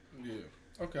 Yeah.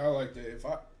 Okay, I like that.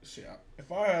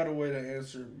 If I had a way to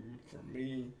answer for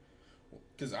me,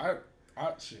 because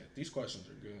these questions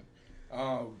are good.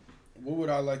 What would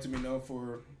I like to be known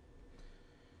for?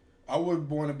 I would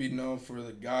want to be known for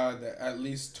the guy that at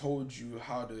least told you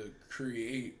how to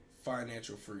create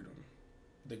financial freedom.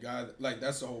 The guy that, like,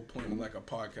 that's the whole point of like a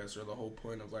podcast, or the whole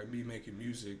point of like me making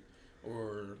music,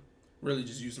 or really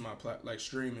just using my like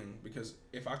streaming. Because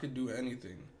if I could do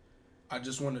anything, I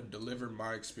just want to deliver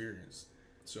my experience.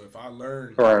 So if I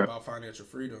learn about financial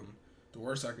freedom, the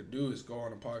worst I could do is go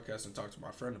on a podcast and talk to my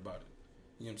friend about it.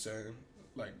 You know what I'm saying?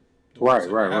 Like, the worst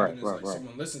that can happen is like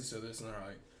someone listens to this and they're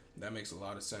like, that makes a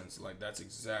lot of sense. Like, that's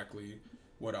exactly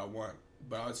what I want.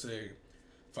 But I would say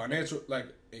financial, like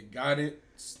a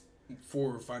guidance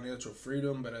for financial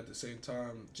freedom, but at the same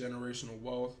time, generational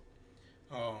wealth.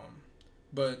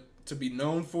 But to be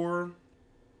known for,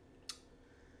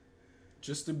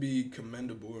 just to be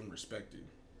commendable and respected.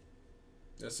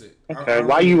 That's it. Okay.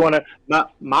 Why you want to?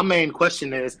 My main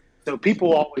question is: so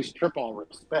people always trip on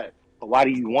respect, but why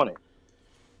do you want it?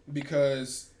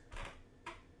 Because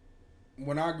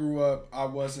when I grew up, I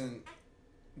wasn't.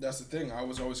 That's the thing. I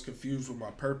was always confused with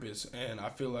my purpose, and I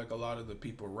feel like a lot of the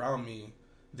people around me,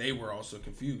 they were also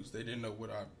confused. They didn't know what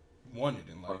I wanted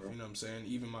in life. You know what I'm saying?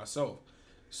 Even myself.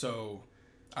 So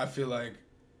I feel like,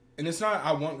 and it's not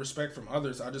I want respect from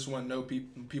others. I just want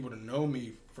people to know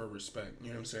me for respect. You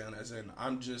know what I'm saying? As in,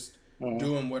 I'm just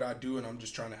doing what I do, and I'm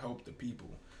just trying to help the people.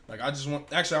 Like I just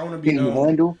want. Actually, I want to be Can you known.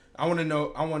 handle? I want to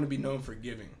know. I want to be known for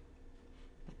giving.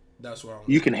 That's what I want.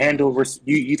 You can handle.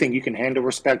 You think you can handle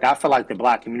respect? I feel like the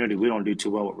black community, we don't do too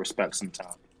well with respect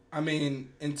sometimes. I mean,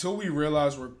 until we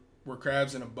realize we're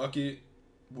crabs in a bucket,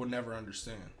 we'll never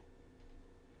understand.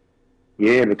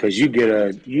 Yeah, because you get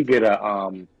a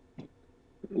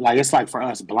like it's like for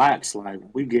us blacks, like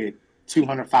we get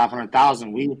 200,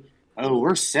 500,000.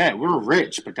 We're set, we're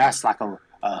rich, but that's like a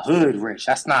hood rich.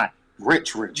 That's not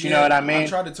rich rich. You know Yeah, what I I mean?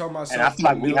 try to tell And I myself feel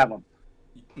the like we mil. have a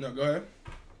No, go ahead.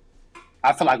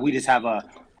 I feel like we just have a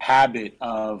habit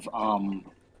of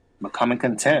becoming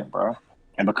content, bro,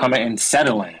 and becoming and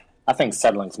settling. I think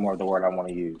settling is more the word I want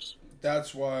to use.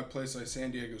 That's why a place like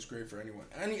San Diego is great for anyone.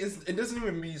 And it doesn't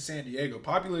even mean San Diego.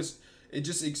 Populous, it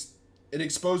just it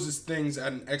exposes things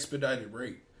at an expedited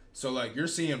rate. So like you're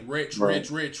seeing rich, Right.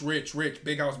 rich,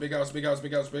 big house, big house, big house,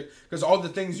 big house, big. Because all the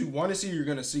things you want to see, you're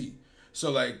gonna see. So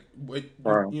like,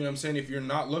 Right. you know what I'm saying? If you're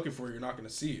not looking for it, you're not gonna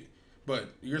see it. But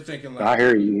you're thinking I like,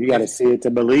 hear you. You got to see it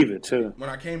to believe it too. when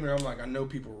I came here, I'm like, I know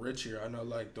people rich here. I know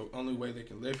like the only way they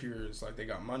can live here is like they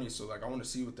got money. So like I want to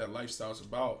see what that lifestyle's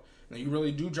about. And you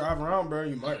really do drive around, bro.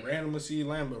 You might randomly see a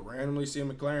Lambo, randomly see a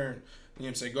McLaren. You know what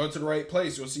I'm saying? Go to the right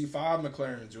place. You'll see 5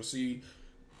 McLarens. You'll see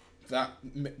that.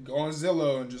 Go on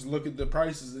Zillow and just look at the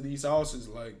prices of these houses.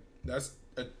 Like that's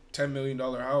a $10 million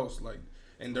house. Like,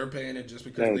 and they're paying it just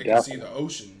because Yeah, they can see definitely. the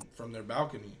ocean from their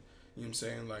balcony. You know what I'm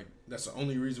saying? Like that's the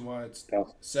only reason why it's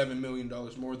Definitely. $7 million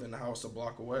more than the house a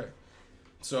block away.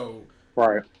 So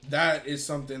Right. that is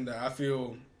something that I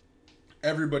feel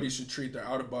everybody should treat their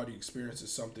out of body experience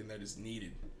as something that is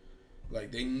needed.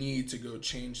 Like they need to go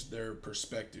change their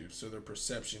perspective so their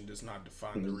perception does not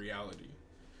define the reality.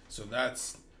 So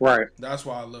Right. that's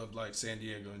why I love like San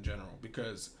Diego in general,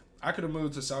 because I could have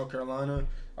moved to South Carolina.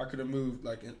 I could have moved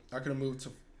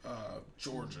to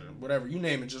Georgia, whatever you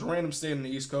name it, just random state in the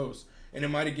East Coast, and it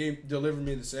might have delivered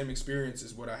me the same experience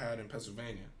as what I had in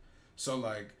Pennsylvania. So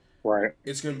like Right.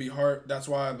 it's gonna be hard. That's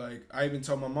why like I even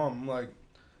tell my mom, I'm like,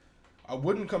 I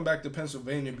wouldn't come back to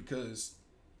Pennsylvania because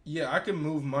yeah, I can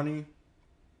move money.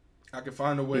 I can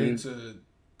find a way to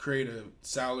create a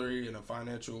salary and a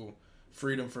financial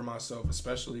freedom for myself,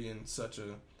 especially in such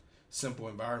a simple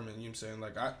environment. You know what I'm saying?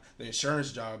 Like the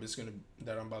insurance job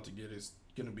that I'm about to get is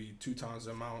gonna be 2 times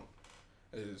the amount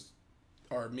as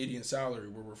our median salary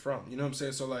where we're from. You know what I'm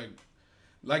saying? So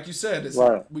like you said, it's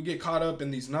Right. we get caught up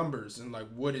in these numbers and like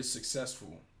what is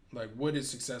successful? Like what is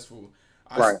successful?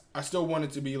 Right. I still want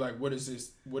it to be like what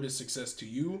is success to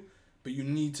you? But you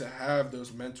need to have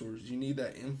those mentors. You need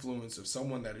that influence of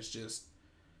someone that is just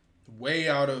way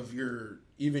out of your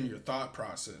thought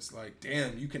process. Like,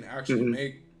 damn, you can actually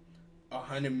make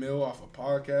 100 mil off a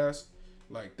podcast.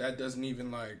 Like that doesn't even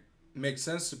like make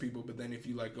sense to people. But then if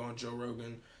you like go on Joe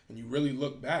Rogan and you really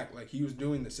look back, like he was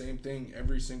doing the same thing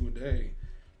every single day,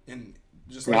 and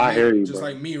just like I hear you, just bro.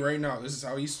 like me right now, this is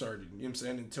how he started. You know what I'm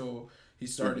saying? Until he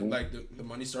started like the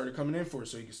money started coming in for it,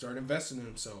 so he could start investing in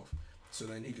himself. So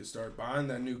then he could start buying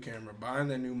that new camera, buying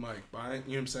that new mic, buying,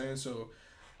 you know what I'm saying? So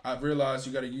I've realized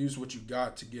you got to use what you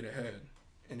got to get ahead.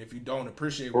 And if you don't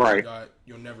appreciate what you got,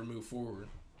 you'll never move forward.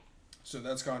 So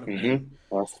that's kind of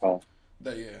That's tough.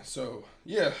 that, yeah. So,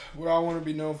 yeah, what I want to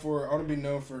be known for, I want to be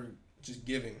known for just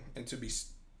giving and to be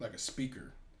like a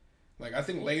speaker. Like, I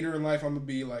think later in life, I'm going to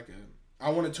be like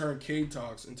I want to turn CADE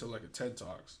Talks into like a TED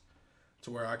Talks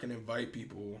to where I can invite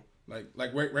people. Like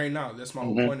right now, that's my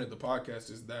whole point of the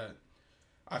podcast is that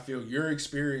I feel your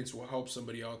experience will help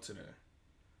somebody out today.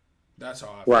 That's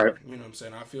how I feel. Right. You know what I'm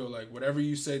saying? I feel like whatever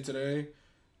you say today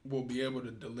will be able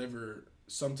to deliver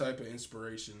some type of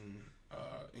inspiration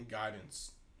and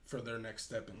guidance for their next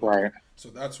step in life. Right. So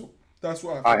that's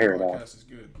why I I feel hear the that. podcast is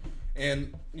good.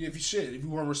 And if you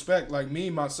want respect, like me,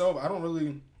 myself,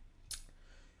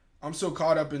 I'm so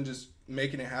caught up in just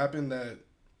making it happen that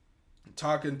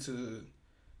talking to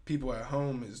people at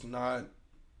home is not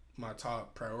my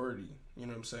top priority. You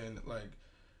know what I'm saying? Like,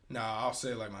 now I'll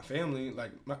say like my family,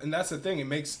 and that's the thing. It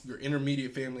makes your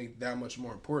intermediate family that much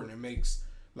more important. It makes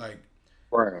like,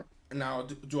 Right. now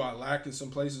do I lack in some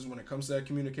places when it comes to that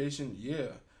communication? Yeah,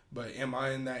 but am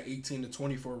I in that 18 to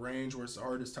 24 range where it's the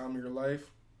hardest time of your life?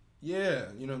 Yeah,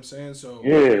 you know what I'm saying.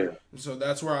 So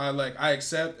that's where I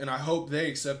accept, and I hope they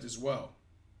accept as well.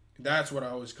 That's what I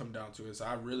always come down to is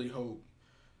I really hope.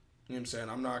 You know what I'm saying?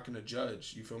 I'm not going to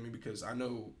judge, you feel me? Because I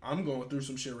know I'm going through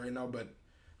some shit right now, but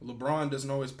LeBron doesn't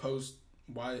always post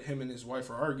why him and his wife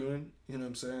are arguing. You know what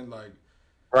I'm saying? Like,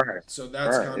 Right. so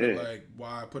that's Right, kind of yeah. like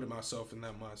why I put myself in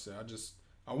that mindset.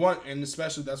 I want, and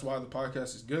especially that's why the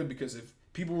podcast is good, because if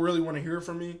people really want to hear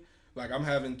from me, like I'm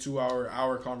having 2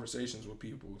 hour conversations with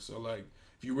people. So like,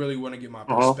 if you really want to get my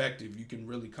perspective, you can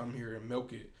really come here and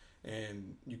milk it.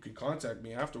 And you can contact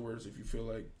me afterwards if you feel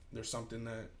like there's something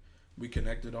that we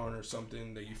connected on or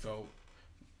something that you felt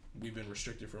we've been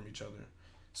restricted from each other.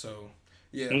 So,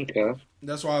 yeah. Okay.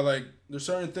 That's why, like, there's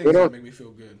certain things that make me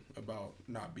feel good about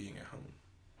not being at home.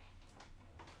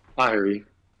 I hear you.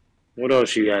 What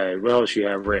else you had? What else you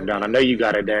have written down? I know you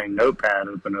got a dang notepad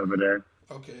open over there.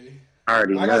 Okay. I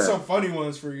already know. I got some funny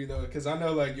ones for you, though, because I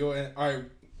know, like, all right,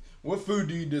 what food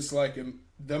do you dislike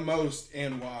the most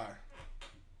and why?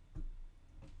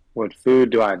 What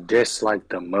food do I dislike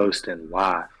the most and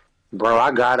why? Bro,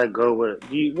 I gotta go with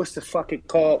what's the fuck it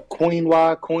called?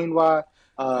 Quinoa. Quinoa.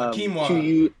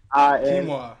 Quin.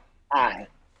 Quinoa.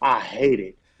 I hate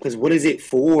it. Cause what is it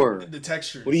for? The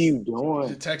textures. What are you doing?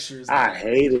 The textures. I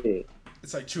hate it.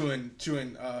 It's like chewing.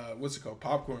 What's it called?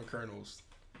 Popcorn kernels.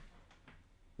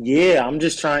 Yeah, I'm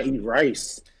just trying to eat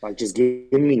rice. Like, just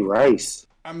give me rice.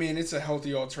 I mean, it's a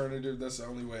healthy alternative. That's the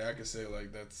only way I can say.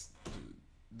 Like, that's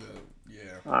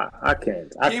yeah. I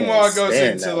can't. Quinoa goes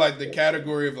into like the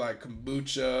category of like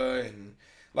kombucha and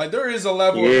like there is a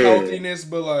level of healthiness,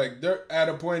 but like they're at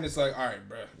a point it's like, all right,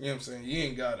 bro, you know what I'm saying? You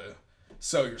ain't gotta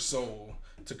sell your soul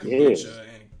to kombucha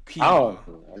and quinoa.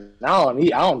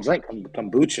 I don't drink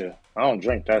kombucha. I don't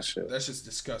drink that shit. That's just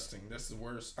disgusting. That's the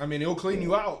worst. I mean, it'll clean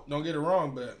you out. Don't get it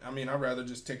wrong, but I mean, I'd rather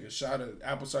just take a shot of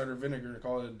apple cider vinegar and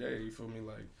call it a day. You feel me?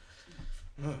 Like,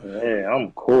 yeah,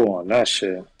 I'm cool on that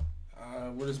shit.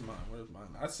 What is mine?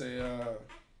 I'd say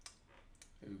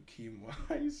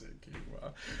quinoa. You said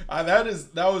quinoa.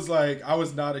 That was like I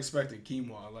was not expecting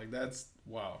quinoa. Like that's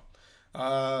wow.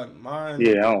 Mine.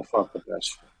 Yeah, I don't fuck with that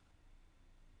shit.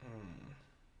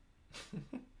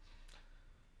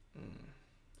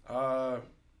 I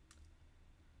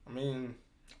mean,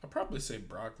 I'd probably say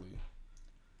broccoli.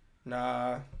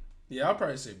 Nah. Yeah, I'll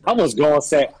probably say broccoli.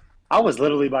 I was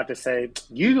literally about to say,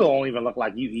 you don't even look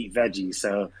like you eat veggies,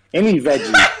 so any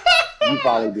veggie you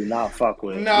probably do not fuck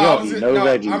with. No, you don't eat no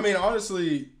veggies. I mean,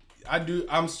 honestly, I do.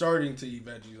 I'm starting to eat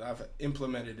veggies. I've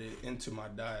implemented it into my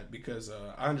diet because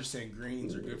I understand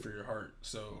greens are good for your heart.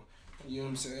 So, you know what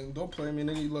I'm saying? Don't play me,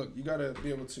 nigga. Look, you got to be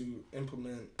able to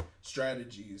implement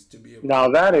strategies to be able Now,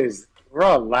 that is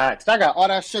relaxed. I got all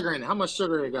that sugar in it. How much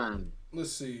sugar it got in it?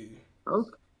 Let's see. Okay.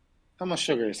 How much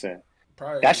sugar is that?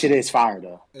 Probably, that shit is fire,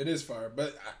 though. It is fire.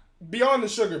 But beyond the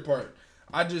sugar part,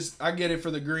 I get it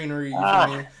for the greenery. You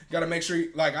feel me? Got to make sure,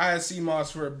 like, I had sea moss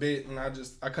for a bit, and I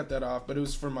cut that off. But it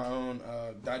was for my own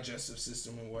digestive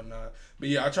system and whatnot. But,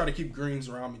 yeah, I try to keep greens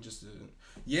around me just to...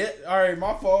 Yeah, all right,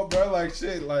 my fault, bro. Like,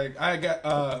 shit, like, I got...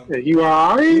 you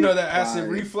all right? You know that acid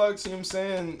reflux, you know what I'm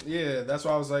saying? Yeah, that's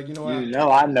why I was like, you know what? You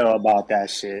know I know about that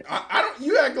shit. I don't...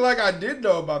 You act like I did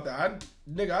know about that.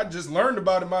 I just learned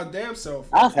about it my damn self.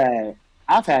 I've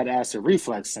had acid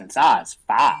reflux since I was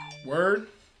 5. Word?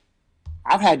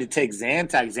 I've had to take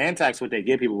Zantac. Zantac's what they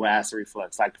give people with acid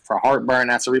reflux. Like, for heartburn,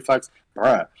 acid reflux.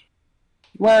 Bruh.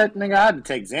 What? Nigga, I had to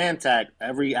take Zantac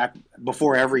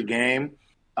before every game.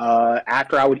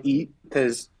 After I would eat,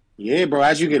 because yeah, bro,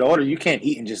 as you get older, you can't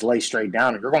eat and just lay straight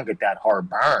down, and you're gonna get that hard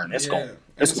burn. It's gonna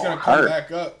come hurt.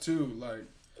 Back up too, like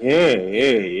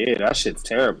yeah, that shit's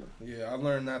terrible. Yeah, I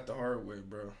learned that the hard way,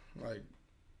 bro. Like,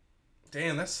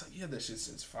 damn, that shit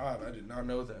since 5. I did not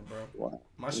know that, bro. What?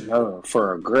 My shit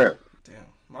for a grip. Damn,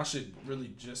 my shit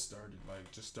really just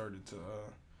started to.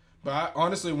 But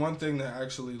honestly, one thing that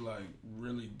actually like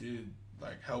really did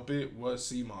like help it was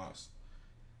sea moss.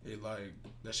 It like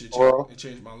that shit it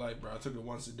changed my life, bro. I took it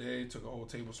once a day, took a whole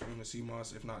tablespoon of sea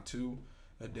moss, if not 2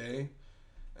 a day.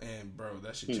 And bro,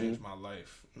 that shit changed my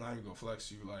life. Not even gonna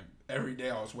flex you. Like every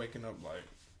day I was waking up like,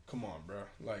 come on, bro.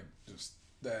 Like just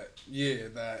that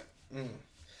And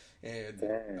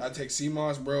damn. I take sea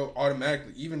moss, bro,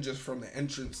 automatically, even just from the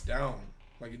entrance down.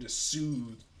 Like it just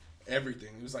soothed everything.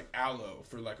 It was like aloe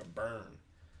for like a burn.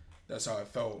 That's how it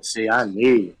felt. See, I'm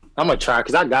gonna try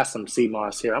because I got some sea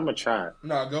moss here. I'm gonna try it.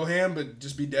 No, go ham, but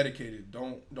just be dedicated.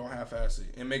 Don't half-ass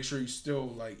it, and make sure you still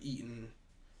like eating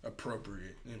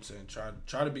appropriate. You know what I'm saying?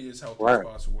 Try to be as healthy as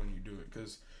possible when you do it,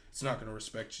 because it's not gonna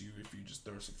respect you if you just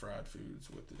throw some fried foods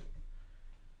with it.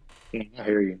 Yeah, I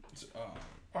hear you.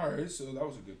 All right, so that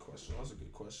was a good question.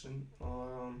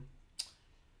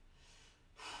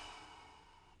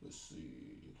 Let's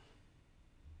see.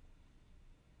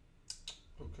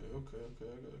 Okay.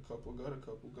 Got a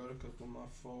couple. My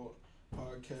fault.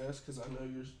 Podcast, because I know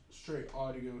you're straight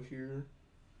audio here.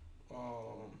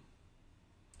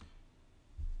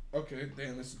 Okay,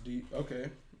 damn, this is deep. Okay.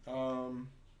 What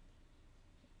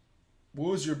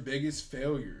was your biggest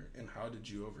failure, and how did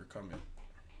you overcome it?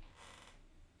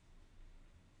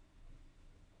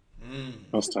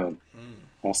 That's time.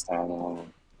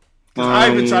 Because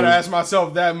I even try to ask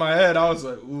myself that in my head. I was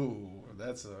like, ooh,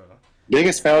 that's a...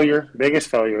 Biggest failure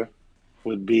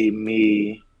would be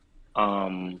me.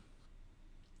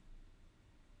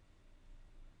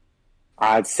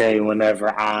 I'd say whenever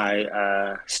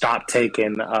I stopped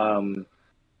taking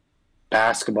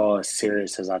basketball as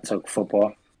serious as I took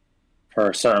football for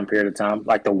a certain period of time,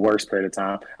 like the worst period of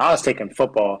time. I was taking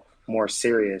football more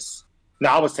serious. No,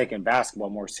 I was taking basketball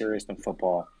more serious than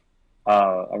football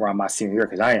around my senior year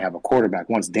because I didn't have a quarterback.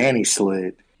 Once Danny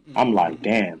slid, I'm like,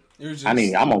 damn, I'm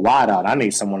a wideout. I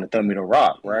need someone to throw me the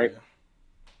rock, right? Yeah.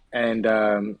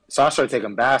 And so I started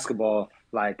taking basketball,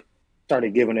 like,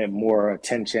 started giving it more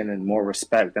attention and more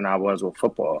respect than I was with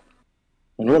football.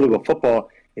 And really with football,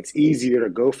 it's easier to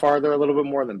go farther a little bit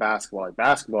more than basketball. Like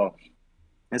basketball,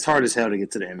 it's hard as hell to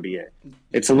get to the NBA.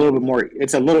 It's a little bit more,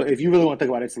 if you really want to think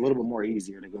about it, it's a little bit more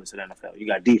easier to go to the NFL. You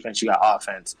got defense, you got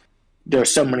offense. There are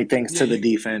so many things to the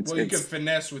defense. Well, you can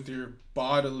finesse with your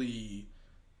bodily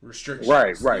restrictions.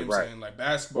 Right. Saying? Like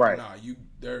basketball,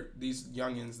 they're these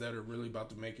youngins that are really about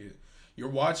to make it. You're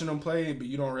watching them play, but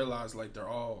you don't realize like they're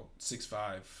all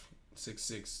 6'5",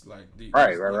 6'6". Like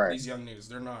these young niggas,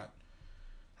 they're not.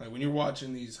 Like when you're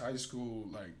watching these high school,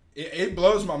 like it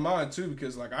blows my mind too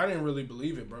because like I didn't really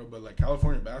believe it, bro. But like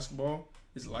California basketball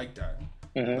is like that.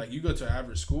 Mm-hmm. Like you go to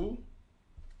average school,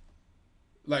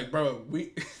 like bro,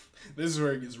 this is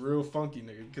where it gets real funky,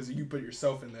 nigga. Because you put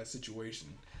yourself in that situation,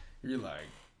 you're like,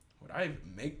 would I even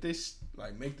make this?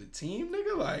 Like make the team,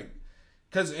 nigga? Like,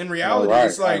 because in reality,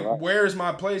 it's like, where's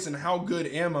my place and how good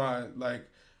am I? Like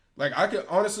I could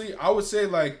honestly, I would say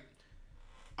like.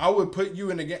 I would put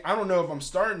you in the game. I don't know if I'm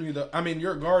starting you though. I mean,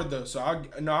 you're a guard though, so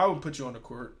I would put you on the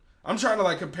court. I'm trying to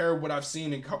like compare what I've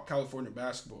seen in California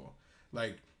basketball.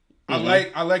 Like,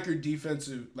 mm-hmm. I like your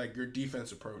defensive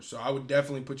approach. So I would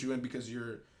definitely put you in because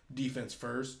you're defense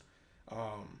first.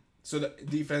 So the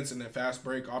defense and then fast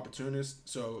break opportunist.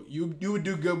 So you would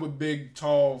do good with big,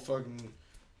 tall, fucking.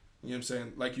 You know what I'm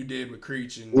saying? Like you did with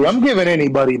Creech. And I'm giving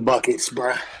anybody buckets,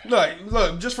 bro.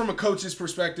 Look, just from a coach's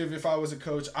perspective, if I was a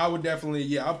coach, I would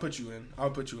definitely, I'll put you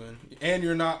in. And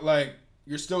you're not like,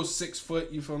 you're still 6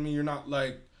 foot, you feel me? You're not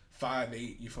like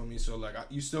 5'8", you feel me? So like,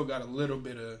 you still got a little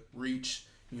bit of reach,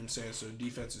 you know what I'm saying? So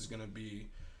defense is going to be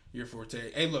your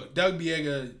forte. Hey, look, Doug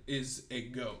Biega is a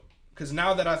GOAT. Because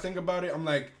now that I think about it, I'm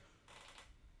like,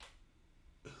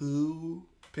 who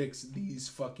picks these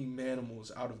fucking manimals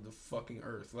out of the fucking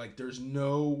earth? Like, there's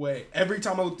no way. Every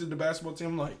time I looked at the basketball team,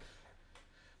 I'm like,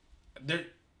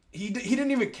 he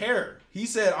didn't even care. He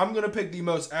said, I'm going to pick the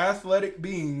most athletic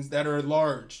beings that are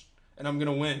large, and I'm going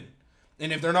to win.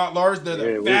 And if they're not large, they're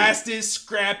the fastest,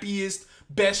 scrappiest,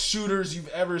 best shooters you've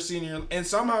ever seen. And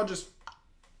somehow just,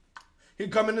 he'd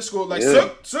come into school, like,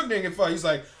 Sook didn't get fucked. He's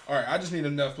like, all right, I just need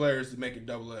enough players to make it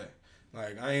double A.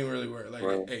 Like, I ain't really worried.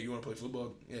 Like, hey, you want to play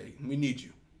football? Hey, we need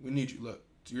you. Look,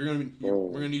 we're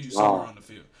gonna need you somewhere on the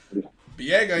field.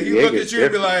 Biega, he look at you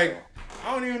and be like,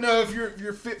 I don't even know if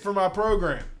you're fit for my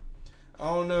program.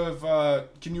 I don't know if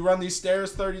can you run these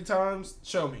stairs 30 times?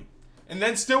 Show me. And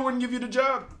then still wouldn't give you the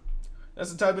job.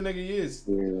 That's the type of nigga he is.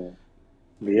 Yeah.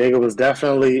 Biega was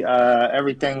definitely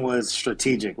everything was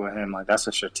strategic with him. Like that's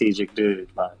a strategic dude.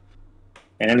 Like,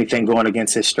 and anything going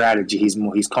against his strategy,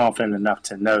 he's confident enough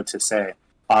to know to say,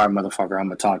 all right, motherfucker, I'm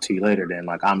gonna talk to you later. Then,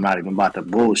 like, I'm not even about to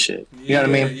bullshit. You know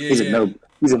what I mean? He's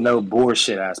a no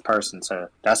bullshit ass person. So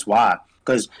that's why.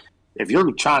 Because if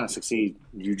you're trying to succeed,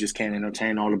 you just can't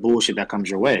entertain all the bullshit that comes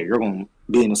your way. You're gonna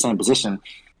be in the same position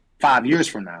 5 years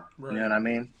from now. Right. You know what I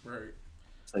mean? Right.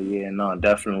 So yeah, no,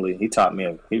 definitely, he taught me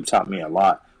a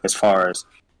lot as far as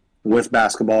with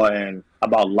basketball and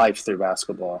about life through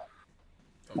basketball.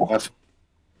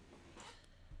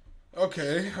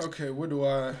 Okay. What do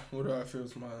I feel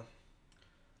is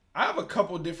I have a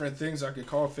couple different things I could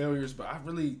call failures, but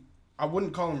I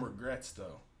wouldn't call them regrets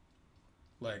though.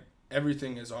 Like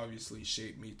everything has obviously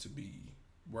shaped me to be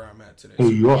where I'm at today.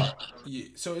 Who you are. Yeah.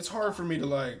 So it's hard for me to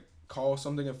like call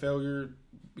something a failure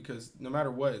because no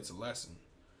matter what, it's a lesson.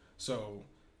 So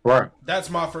that's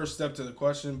my first step to the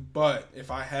question. But if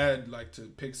I had like to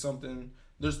pick something,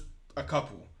 there's a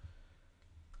couple.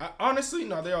 Honestly,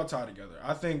 no, they all tie together.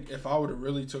 I think if I would have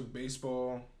really took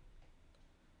baseball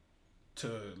to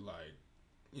like, you know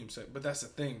what I'm saying? But that's the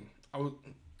thing.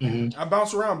 I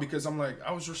bounce around because I'm like,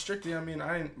 I was restricted. I mean,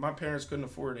 my parents couldn't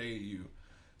afford AAU.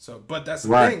 So, but that's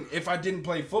the thing. If I didn't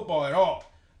play football at all,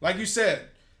 like you said,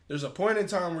 there's a point in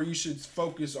time where you should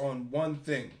focus on one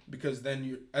thing because then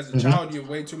you, as a child, you have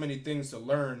way too many things to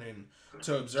learn and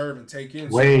to observe and take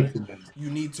in. So like, you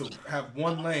need to have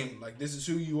one lane. Like this is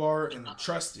who you are and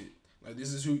trust it. Like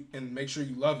this is who and make sure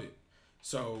you love it.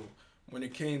 So when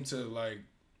it came to like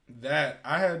that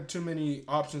I had too many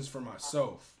options for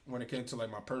myself when it came to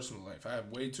like my personal life. I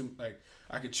had way too like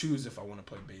I could choose if I want to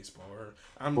play baseball or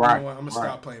you know what, I'm gonna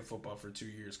stop playing football for 2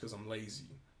 years because I'm lazy.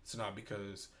 It's not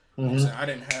because you know what I'm saying I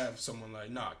didn't have someone like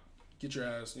nah, get your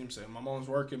ass. You know what I'm saying my mom's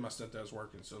working, my stepdad's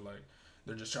working, so like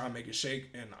they're just trying to make it shake,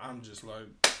 and I'm just like,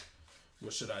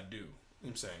 what should I do? You know what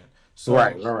I'm saying so.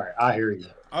 Right. I hear you.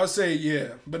 I would say yeah,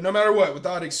 but no matter what,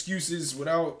 without excuses,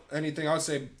 without anything, I would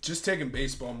say just taking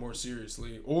baseball more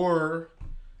seriously. Or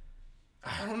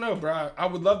I don't know, bro. I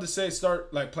would love to say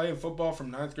start like playing football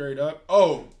from ninth grade up.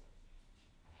 Oh,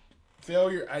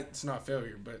 failure. It's not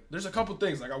failure, but there's a couple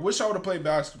things. Like I wish I would have played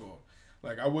basketball.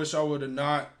 Like I wish I would have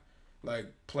not like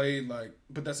played like.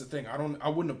 But that's the thing. I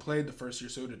wouldn't have played the first year,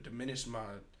 so it would have diminished my.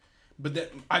 But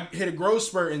that I hit a growth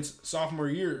spurt in sophomore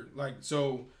year. Like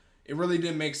so. It really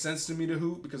didn't make sense to me to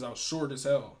hoop because I was short as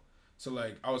hell. So,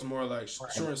 like, I was more, like,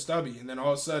 short and stubby. And then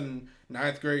all of a sudden,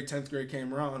 9th grade, 10th grade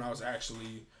came around, and I was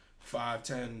actually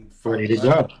 5'10", ready to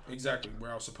go. Exactly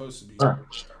where I was supposed to be. Right.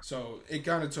 So, it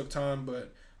kind of took time.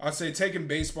 But I'd say taking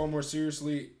baseball more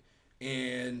seriously,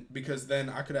 and because then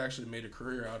I could actually made a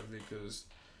career out of it. Because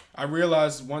I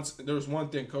realized once there was one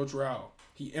thing, Coach Rao,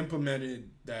 he implemented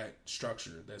that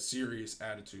structure, that serious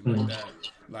attitude. Like that.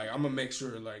 Like, I'm going to make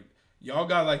sure, like, y'all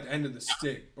got like the end of the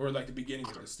stick, or like the beginning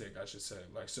of the stick, I should say.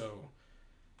 Like so,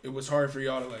 it was hard for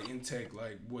y'all to like intake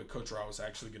like what Coach Raw was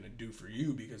actually gonna do for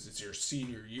you because it's your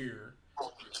senior year,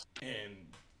 and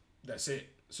that's it.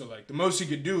 So like the most he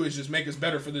could do is just make us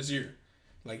better for this year.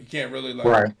 Like he can't really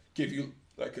like give you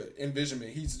like an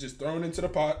envisionment. He's just thrown into the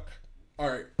pot.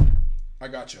 All right, I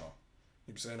got y'all. You know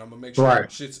what I'm saying I'm gonna make sure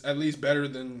shit's at least better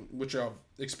than what y'all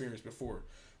experienced before,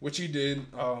 which he did.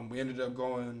 We ended up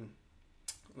going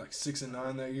like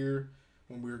 6-9 that year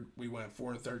when we went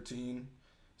 4-13.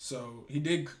 So he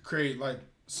did create like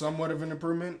somewhat of an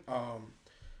improvement.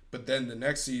 But then the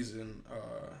next season,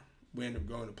 we ended up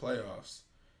going to playoffs,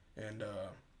 and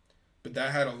but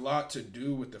that had a lot to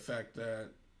do with the fact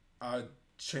that I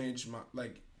changed my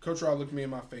like Coach Rod looked me in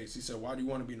my face. He said, "Why do you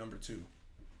want to be number 2?"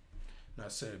 And I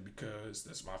said, "Because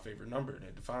that's my favorite number and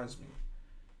it defines me."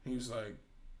 He was like,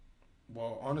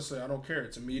 "Well, honestly, I don't care.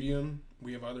 It's a medium.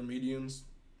 We have other mediums.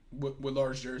 What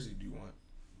large jersey do you want?"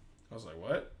 I was like,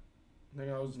 "What?" I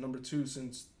think I was number 2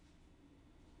 since,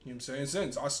 you know what I'm saying?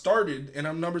 Since I started and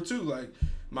I'm number 2. Like,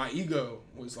 my ego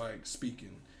was like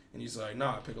speaking. And he's like,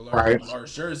 "Nah, pick a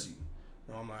large jersey."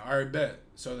 And I'm like, "All right, bet."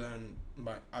 So then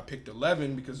I picked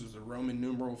 11 because it was a Roman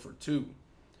numeral for 2.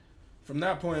 From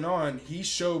that point on, he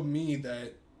showed me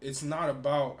that it's not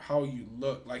about how you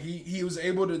look. Like, he was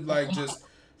able to, like, just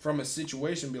from a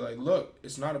situation be like, look,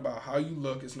 it's not about how you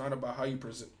look. It's not about how you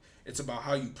present. It's about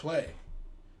how you play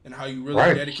and how you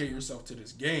really dedicate yourself to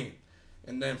this game.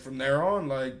 And then from there on,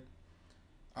 like,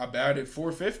 I batted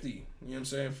 450. You know what I'm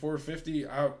saying? 450.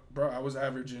 I was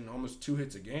averaging almost 2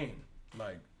 hits a game.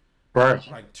 Like,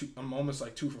 I'm almost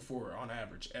like 2 for 4 on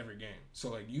average every game. So,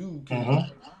 like, you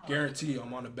can guarantee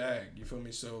I'm on a bag. You feel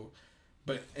me? So,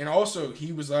 and also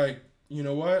he was like, "You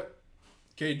know what?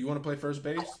 Cade, do you want to play first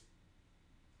base?"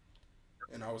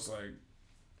 And I was like,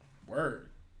 "Word."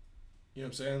 You know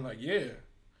what I'm saying? Like, yeah.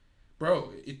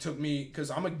 Bro, it took me,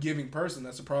 because I'm a giving person.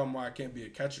 That's the problem why I can't be a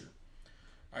catcher.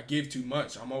 I give too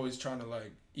much. I'm always trying to,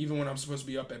 like, even when I'm supposed to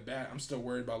be up at bat, I'm still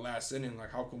worried about last inning.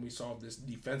 Like, how can we solve this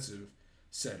defensive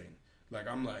setting? Like,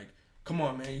 I'm like, come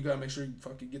on, man. You got to make sure you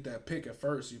fucking get that pick at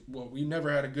first. Well, we never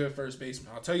had a good first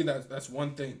baseman. I'll tell you that's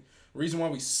one thing. The reason why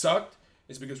we sucked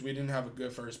is because we didn't have a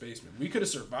good first baseman. We could have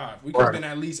survived. We could have been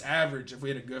at least average if we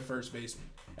had a good first baseman.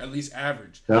 At least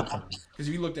average. Definitely. Because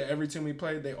if you looked at every team we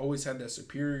played, they always had that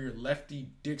superior lefty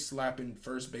dick-slapping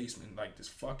first baseman. Like, this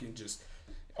fucking just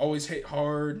always hit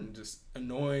hard and just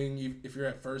annoying. If you're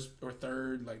at first or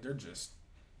third, like, they're just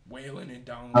wailing it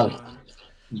down the line.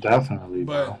 Definitely,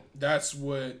 But that's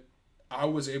what I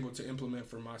was able to implement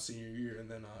for my senior year. And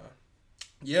then,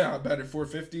 I batted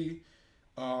 450.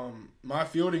 My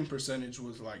fielding percentage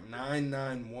was like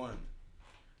 991.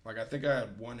 Like, I think I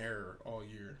had 1 error all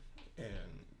year. And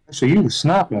so you was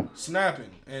snapping.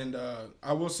 And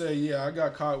I will say, I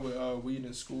got caught with weed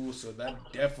in school, so that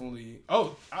definitely.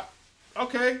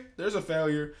 Okay, there's a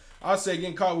failure. I'll say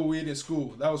getting caught with weed in school,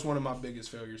 that was one of my biggest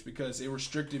failures because it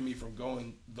restricted me from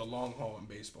going the long haul in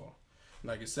baseball.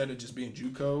 Like, instead of just being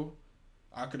JUCO,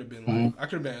 I could have been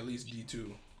at least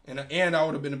D2, and I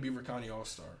would have been a Beaver County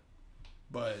All-Star.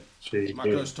 But my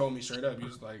coach told me straight up, he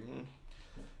was like, you know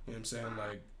what I'm saying?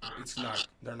 Like,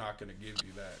 they're not going to give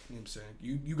you that. You know what I'm saying?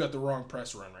 You got the wrong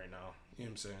press run right now. You know what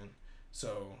I'm saying?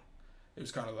 So it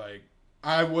was kind of like,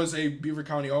 I was a Beaver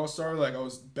County All-Star. Like, I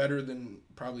was better than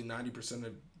probably 90%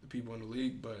 of the people in the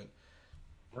league, but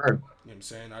Right. You know what I'm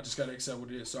saying? I just gotta accept what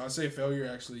it is. So I say failure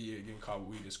actually, yeah, getting caught with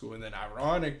weed in school, and then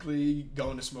ironically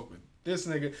going to smoke with this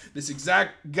nigga, this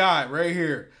exact guy right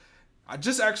here. I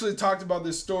just actually talked about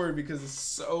this story because it's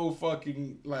so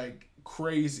fucking like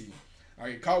crazy.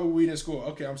 I get caught with weed in school.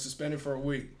 Okay, I'm suspended for a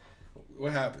week.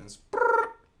 What happens?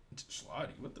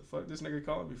 Schlotty, what the fuck this nigga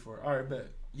calling me for? All right, bet.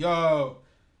 Yo,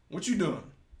 what you doing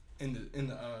in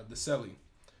the celly?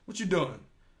 What you doing?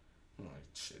 I'm like,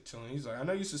 shit, chilling. He's like, I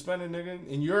know you suspended,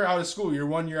 nigga, and you're out of school. You're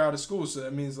 1 year out of school, so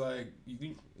that means like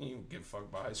you don't give a fuck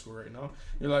about high school right now.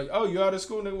 You're like, oh, you out of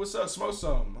school, nigga? What's up? Smoke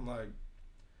something. I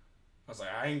was like,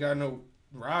 I ain't got no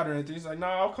ride or anything. He's like,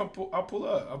 nah, I'll pull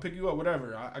up. I'll pick you up,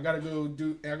 whatever. I gotta go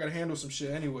I gotta handle some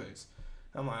shit anyways.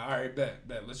 I'm like, all right, bet.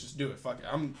 Let's just do it. Fuck it.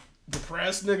 I'm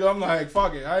depressed, nigga. I'm like,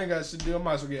 fuck it. I ain't got shit to do. I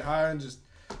might as well get high and just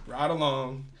ride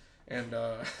along. And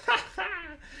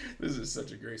this is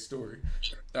such a great story.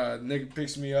 Nigga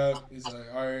picks me up. He's like,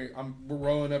 all right, we're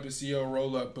rolling up at CO,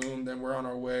 roll up, boom. Then we're on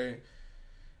our way.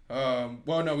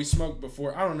 Well, no, we smoked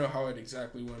before. I don't know how it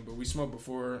exactly went, but we smoked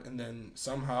before, and then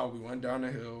somehow we went down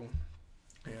the hill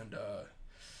and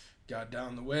got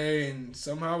down the way, and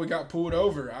somehow we got pulled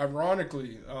over.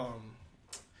 Ironically,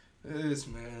 this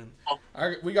man,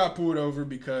 we got pulled over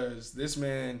because this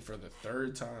man, for the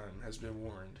third time, has been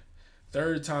warned.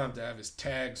 Third time to have his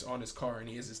tags on his car, and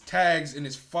he has his tags in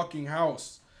his fucking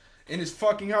house.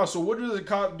 So what does the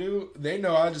cop do? They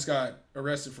know I just got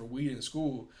arrested for weed in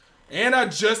school. And I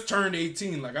just turned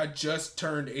 18. Like, I just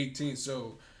turned 18.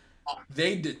 So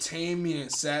they detained me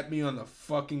and sat me on the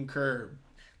fucking curb.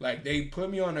 Like, they put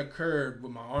me on a curb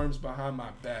with my arms behind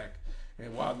my back.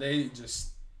 And while they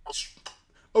just...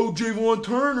 Oh, JAVON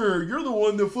Turner, you're the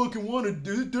one that fucking wanted...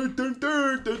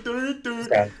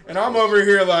 And I'm over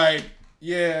here like...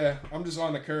 Yeah, I'm just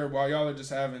on the curb while y'all are just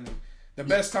having the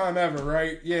best time ever,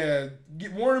 right? Yeah,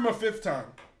 warn him a fifth time.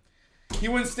 He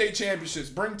wins state championships.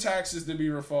 Bring taxes to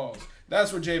Beaver Falls.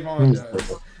 That's what JAVON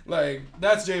does. Like,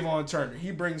 that's JAVON Turner.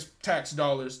 He brings tax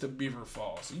dollars to Beaver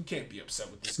Falls. You can't be upset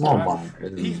with this guy.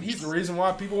 He's the reason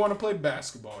why people want to play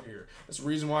basketball here. That's the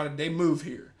reason why they move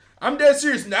here. I'm dead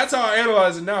serious, and that's how I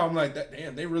analyze it now. I'm like,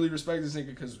 damn, they really respect this nigga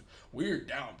because we're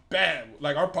down bad.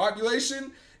 Like, our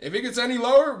population, if it gets any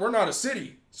lower, we're not a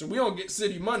city. So we don't get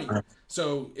city money.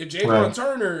 So if JAVON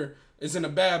Turner is in a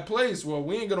bad place, well,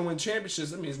 we ain't going to win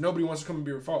championships. That means nobody wants to come to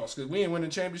Beaver Falls because we ain't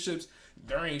winning championships.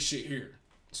 There ain't shit here.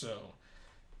 So,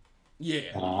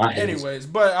 yeah. Anyways,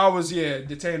 but I was,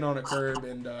 detained on a curb,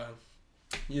 and,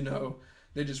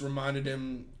 they just reminded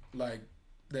him, like,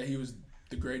 that he was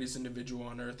the greatest individual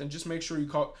on earth. And just make sure you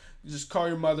call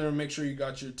your mother and make sure you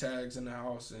got your tags in the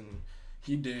house. And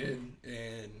he did.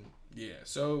 And, yeah.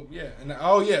 So, yeah. And,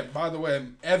 by the way,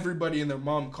 everybody and their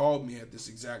mom called me at this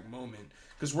exact moment.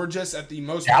 Because we're just at the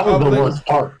most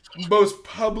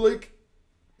public.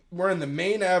 We're in the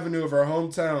main avenue of our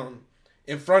hometown,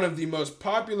 in front of the most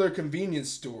popular convenience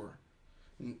store.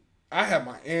 I have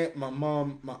my aunt, my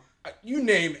mom, you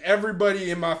name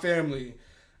everybody in my family.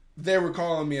 They were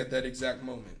calling me at that exact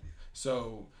moment.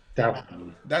 So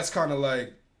that's kind of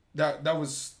like that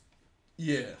was.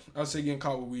 Yeah, I would say getting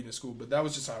caught with weed in school, but that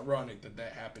was just ironic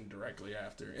that happened directly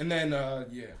after. And then,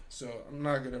 so I'm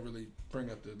not going to really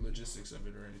bring up the logistics of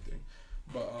it or anything.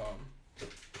 But,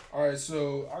 all right,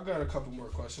 so I got a couple more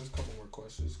questions,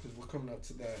 because we're coming up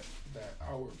to that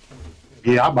hour point.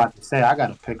 Yeah, I'm about to say, I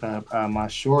got to pick up my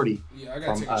shorty. Yeah, I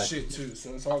got to take a shit, too,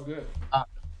 so it's all good.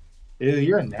 Ew,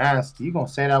 you're nasty. You going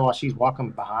to say that while she's walking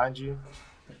behind you?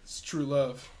 It's true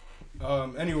love.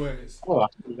 Anyways. Oh, I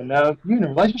don't even know. You in a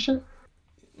relationship?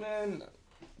 Man,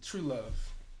 true love.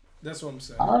 That's what I'm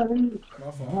saying. All right. My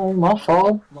fault.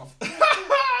 My fault.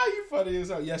 You funny as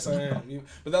hell. Yes, I am.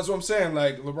 But that's what I'm saying.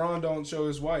 Like, LeBron don't show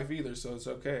his wife either, so it's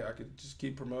okay. I could just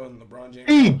keep promoting LeBron James.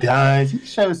 He does. He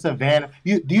shows Savannah.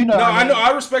 Do you know? No, I know. I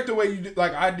respect the way you do.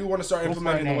 Like, I do want to start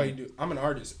implementing the way you do. I'm an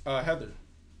artist. Heather.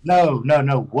 No.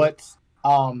 What's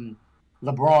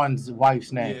LeBron's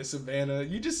wife's name? Yeah, Savannah.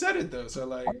 You just said it though. So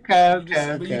like. Okay.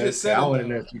 You just said I it. want to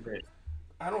know if you did.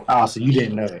 I don't. Oh, so you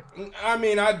didn't know it? I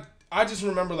mean, I just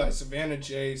remember like Savannah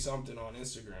J something on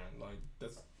Instagram. Like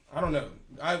that's I don't know.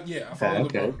 I follow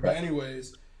LeBron. But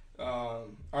anyways, all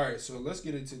right. So let's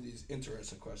get into these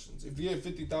interesting questions. If you had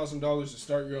 $50,000 to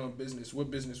start your own business, what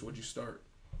business would you start?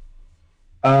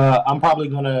 I'm probably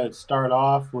gonna start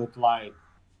off with like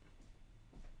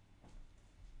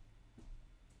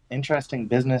interesting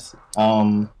business.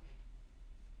 I'm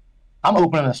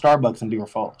opening a Starbucks in Beaver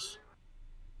Falls.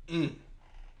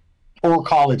 Or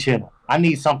College Hill. I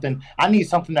need something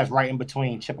that's right in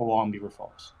between Chippewa and Beaver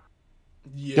Falls.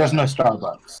 Yeah. There's no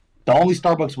Starbucks. The only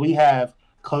Starbucks we have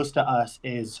close to us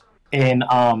is in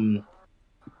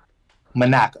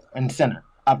Monaca and Center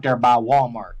up there by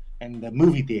Walmart and the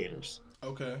movie theaters.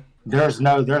 Okay. There's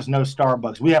no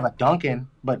Starbucks. We have a Dunkin',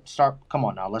 but come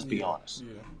on now, let's be Yeah. honest.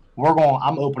 Yeah.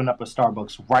 I'm opening up a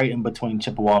Starbucks right in between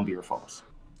Chippewa and Beer Falls.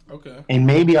 Okay. And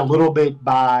maybe a little bit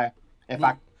by if With,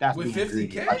 I that's with being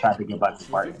greedy 50K? if I try to get budget With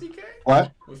right. 50K?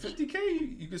 What? With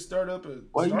 50K, you could start up a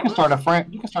Well,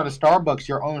 Starbucks? you can start a Starbucks,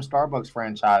 your own Starbucks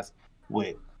franchise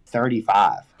with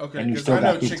 35, Okay, and you because still I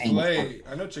know got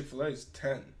 15. Chick-fil-A is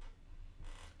 10.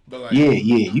 But like, Yeah,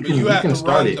 yeah, but you you have can to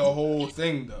start run it. the whole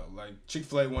thing though. Like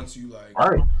Chick-fil-A wants you like All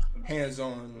right, hands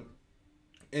on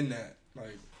in that,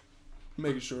 like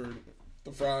making sure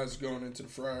the fries going into the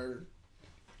fryer.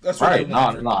 That's what they right. No,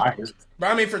 want. no, But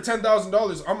I mean, for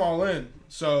 $10,000, I'm all in.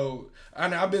 So,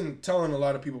 and I've been telling a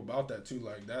lot of people about that too.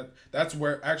 Like that. That's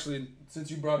where actually,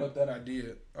 since you brought up that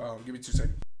idea, give me 2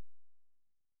 seconds.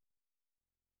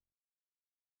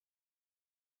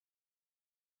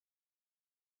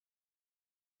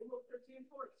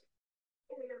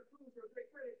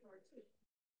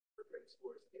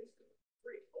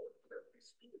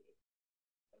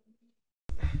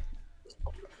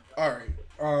 All right.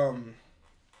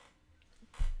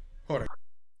 Hold on.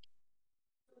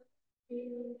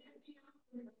 you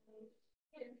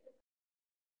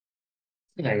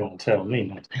ain't gonna tell me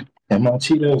nothing. And my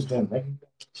Cheetos done, man.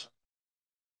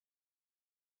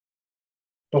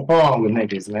 What's wrong with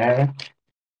niggas, man?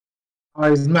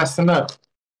 Always messing up.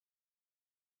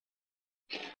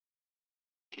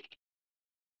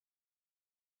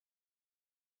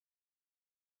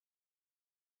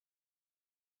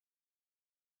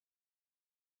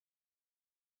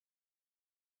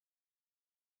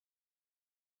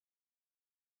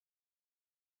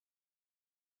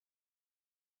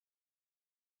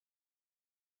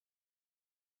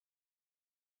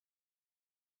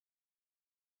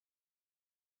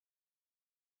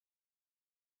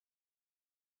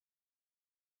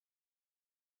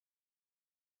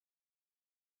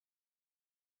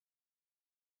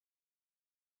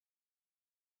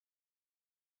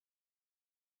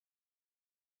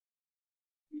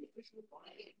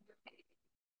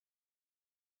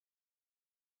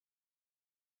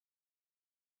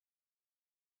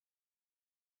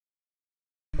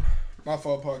 My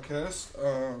fault, podcast.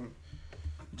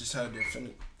 Just had to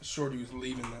finish. Shorty was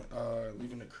leaving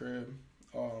the crib.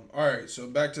 All right, so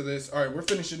back to this. All right, we're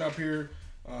finishing up here.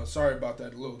 Sorry about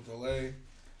that little delay.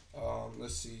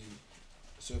 Let's see.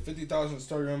 So 50,000 to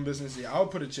start your own business. Yeah, I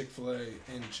would put a Chick-fil-A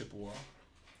in Chippewa.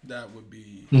 That would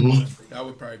be that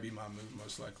would probably be my move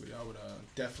most likely. I would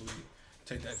definitely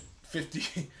take that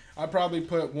 50. I'd probably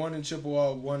put one in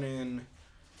Chippewa, one in.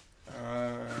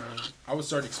 I would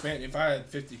start expanding. If I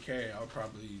had 50K, I'll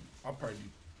probably do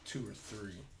two or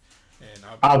three, and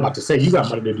I was about to say you got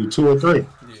money to do 2 or 3.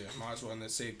 yeah, might as well and then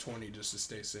save 20 just to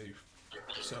stay safe.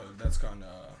 So that's kind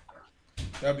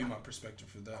of that'd be my perspective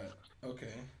for that.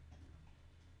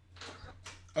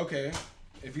 Okay.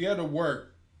 If you had to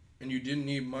work and you didn't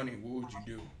need money, what would you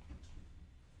do?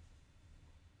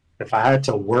 If I had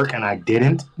to work and I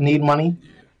didn't need money,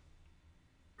 Yeah.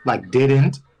 like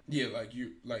didn't, Yeah, like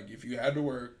if you had to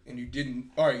work and you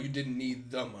didn't, all right, you didn't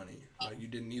need the money, like you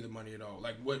didn't need the money at all.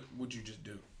 Like what would you just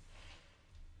do?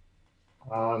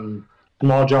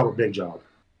 small job or big job,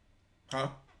 Huh?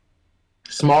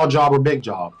 small job or big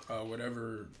job.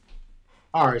 Whatever.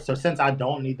 All right, so since I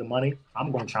don't need the money,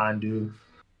 I'm gonna try and do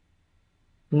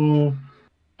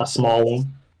a small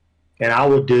one, and I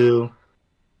would do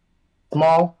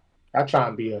small. I try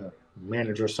and be a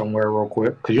manager somewhere real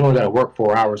quick because you only got to work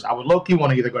 4 hours. I would low key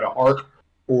want to either go to ARC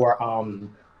or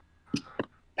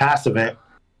Pass Event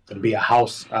and be a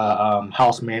house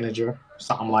manager,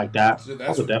 something like that. So I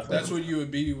that's would that's definitely. what you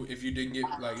would be if you didn't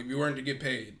get like if you weren't to get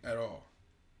paid at all.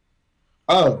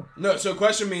 Oh, No, so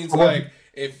question means like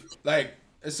if like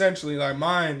essentially like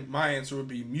my answer would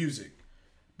be music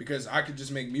because I could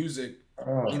just make music,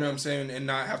 you know what I'm saying, and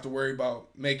not have to worry about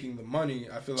making the money.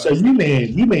 I feel so like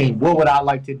you mean what would I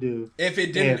like to do if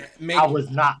it didn't if I make was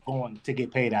not going to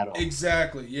get paid at all?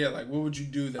 exactly, yeah, like what would you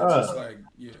do that's just Uh, like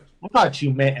yeah. I thought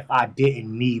you meant if I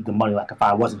didn't need the money, like if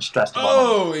I wasn't stressed about money.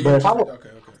 Oh, you're But if I just wa- okay.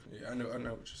 Yeah, I know what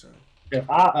you're saying. if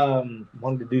I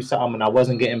wanted to do something and I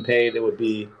wasn't getting paid, it would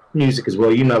be music as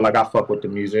well. You know, like I fuck with the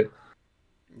music,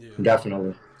 Yeah,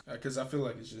 definitely. because I feel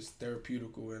like it's just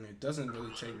therapeutical and it doesn't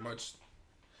really take much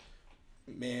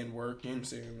man work. You know what I'm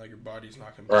saying? Like your body's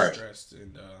not gonna be Right. stressed,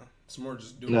 and it's more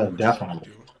just doing No, what you want definitely. to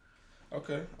do.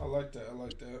 Okay, I like that.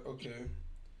 Okay,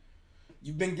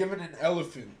 you've been given an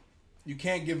elephant. You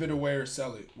can't give it away or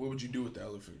sell it. What would you do with the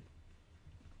elephant?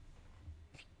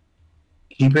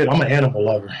 Keep it. I'm an animal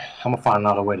lover. I'm gonna find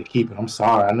out a way to keep it. I'm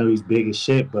sorry. I know he's big as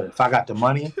shit, but if I got the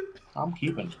money, I'm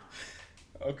keeping it.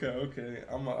 Okay.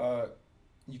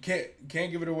 You can't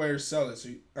give it away or sell it. So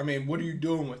what are you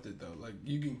doing with it though? Like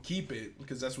you can keep it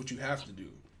because that's what you have to do.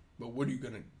 But what are you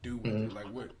gonna do with it? Like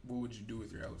what would you do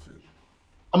with your elephant?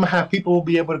 I'm gonna have people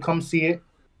be able to come see it.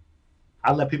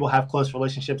 I let people have close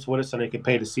relationships with it so they can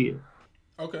pay to see it.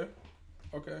 Okay.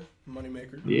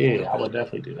 Moneymaker. Yeah, I Okay. would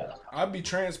definitely do that. I'd be Like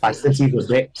transporting since shit.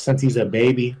 he's a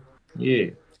baby. Yeah.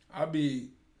 I'd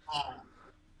be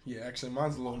Yeah, actually,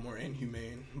 mine's a little more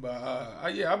inhumane. But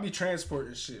I'll be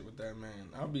transporting shit with that man.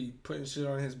 I'll be putting shit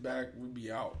on his back. We'd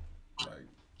be out, like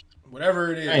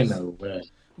whatever it is. I know, man.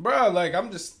 Bro. Like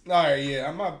I'm just all right. Yeah,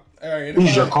 I'm not all right.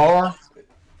 Use your car.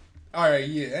 All right.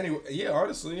 Yeah. Anyway. Yeah.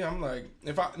 Honestly, I'm like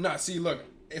see. Look,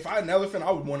 if I had an elephant,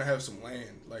 I would want to have some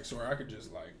land, like so where I could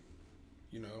just like,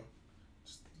 you know,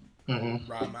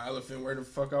 ride my elephant where the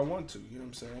fuck I want to. You know what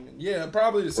I'm saying? And yeah,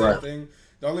 probably the same thing.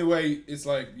 The only way it's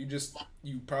like you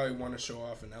probably want to show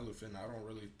off an elephant. I don't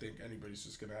really think anybody's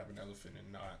just gonna have an elephant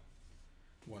and not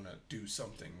want to do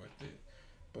something with it.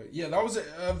 But yeah, that was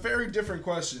a very different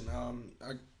question. I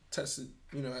tested,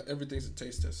 everything's a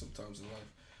taste test sometimes in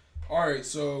life. All right,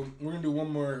 so we're gonna do one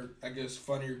more, I guess,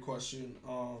 funnier question.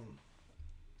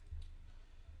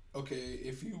 Okay,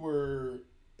 if you were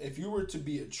to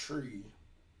be a tree,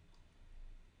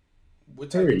 what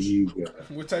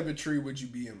type of tree would you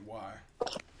be and why?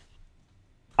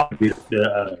 I'll be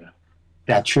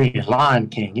that tree in Lion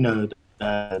King. You know,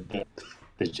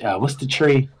 what's the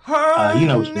tree?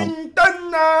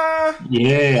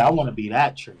 Yeah, I want to be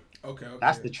that tree. Okay.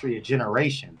 That's the tree of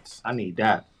generations. I need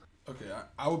that. Okay,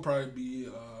 I would probably be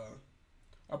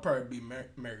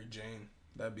Mary Jane.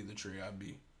 That'd be the tree I'd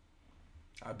be.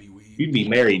 I'd be weed. You'd be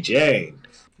Mary Jane.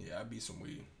 Yeah, I'd be some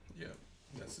weed. Yeah,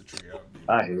 that's the tree I'd be.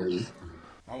 I hear you.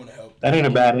 I want to help. That ain't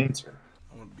a bad answer.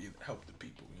 I want to help the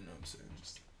people. You know what I'm saying?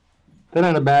 That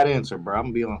ain't a bad answer, bro. I'm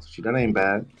gonna be honest with you. That ain't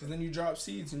bad. Because then you drop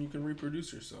seeds and you can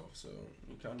reproduce yourself. So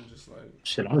you kind of just like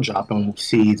shit. I'm dropping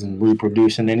seeds and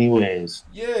reproducing anyways.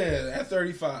 Yeah, at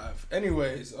 35.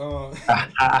 Anyways, okay,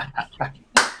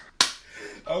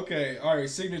 all right.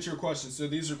 Signature questions. So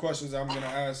these are questions I'm gonna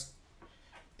ask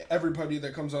everybody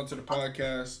that comes onto the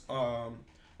podcast. All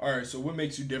right. So what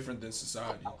makes you different than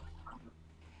society?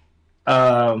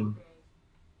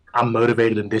 I'm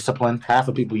motivated and disciplined. Half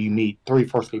the people you meet,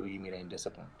 3/4 people you meet ain't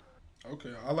disciplined.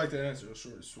 Okay, I like that answer. It's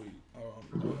short and sweet. I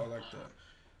like that.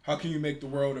 How can you make the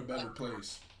world a better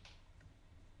place?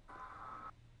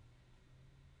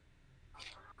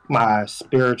 My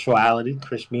spirituality,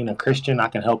 being a Christian, I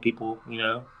can help people,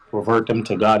 revert them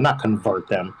to God. Not convert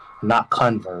them, not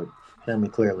convert, hear me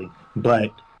clearly, but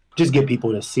just get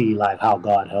people to see like how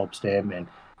God helps them and,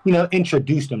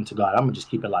 introduce them to God. I'm going to just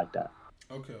keep it like that.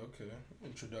 Okay.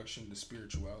 Introduction to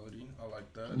spirituality. I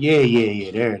like that.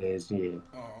 Yeah. There it is. Yeah.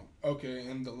 Okay,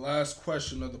 and the last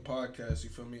question of the podcast, you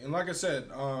feel me? And like I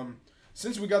said,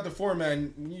 since we got the format,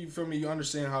 you feel me? You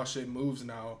understand how shit moves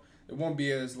now. It won't be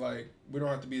as like we don't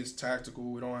have to be as tactical.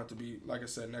 We don't have to be like I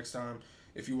said. Next time,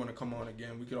 if you want to come on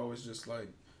again, we could always just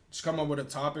come up with a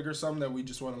topic or something that we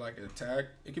just want to like attack.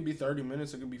 It could be 30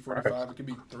 minutes. It could be 45. Right. It could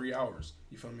be 3 hours.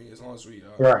 You feel me? As long as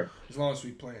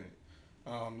we plan it.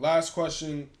 Last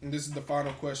question, and this is the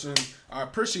final question. I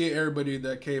appreciate everybody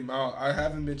that came out. I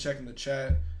haven't been checking the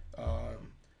chat.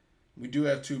 We do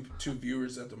have two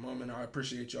viewers at the moment. I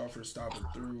appreciate y'all for stopping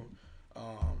through.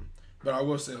 But I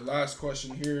will say, last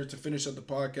question here to finish up the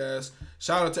podcast.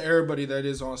 Shout out to everybody that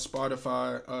is on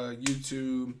Spotify,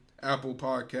 YouTube, Apple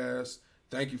Podcasts.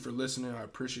 Thank you for listening. I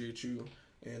appreciate you.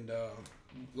 And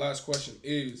last question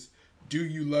is, do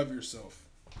you love yourself?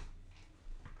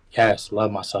 Yes,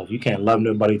 love myself. You can't love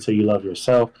nobody till you love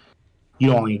yourself.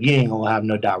 You ain't gonna have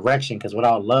no direction because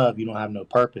without love, you don't have no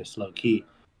purpose, low key,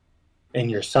 in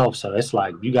yourself. So it's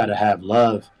like you gotta have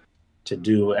love to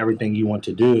do everything you want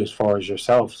to do as far as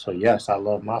yourself. So yes, I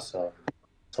love myself.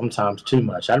 Sometimes too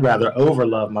much. I'd rather over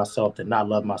love myself than not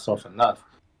love myself enough.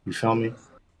 You feel me?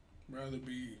 Rather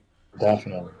be.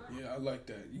 Definitely. Yeah, I like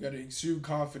that. You got to exude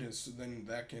confidence, so then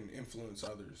that can influence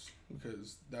others.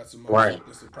 Because that's the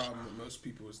problem with most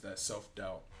people is that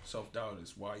self-doubt. Self-doubt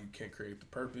is why you can't create the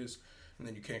purpose, and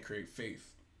then you can't create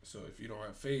faith. So if you don't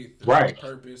have faith, there's no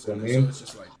purpose, and so it's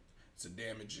just like it's a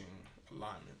damaging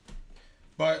alignment.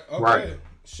 But okay,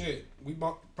 shit, we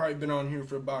probably been on here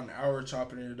for about an hour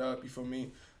chopping it up. You feel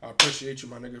me? I appreciate you,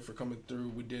 my nigga, for coming through.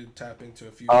 We did tap into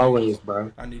a few. Always,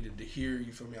 bro. I needed to hear.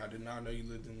 You feel me? I did not know you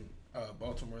lived in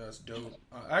Baltimore. That's dope.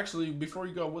 Actually, before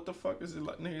you go, what the fuck is it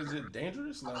like? Nigga, is it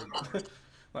dangerous?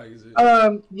 Like is it?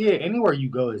 Yeah. Anywhere you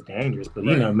go is dangerous, but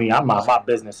you know me, I'm out my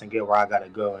business and get where I gotta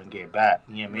go and get back.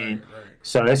 You know what I mean? Right.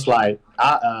 So it's like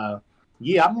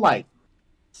I'm like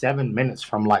 7 minutes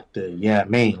from like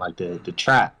the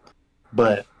trap.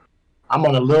 But I'm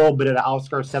on a little bit of the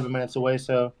outskirts, 7 minutes away.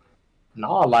 So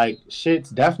no, like shit's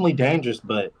definitely dangerous,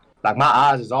 but like my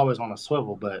eyes is always on a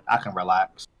swivel, but I can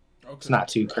relax. It's Okay. not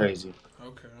too crazy.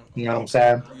 Okay. You know what I'm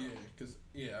saying? Yeah, because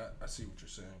I see what you're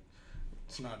saying.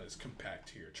 It's not as compact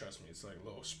here. Trust me, it's like a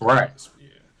little spread. Right.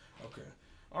 Yeah. Okay.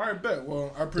 All right, bet.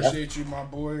 Well, I Yep. appreciate you, my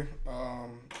boy.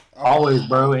 Always,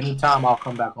 bro. Anytime I'll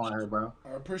come back on here, bro.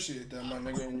 I appreciate that, my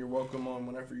nigga, and you're welcome on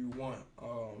whenever you want.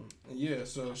 And yeah,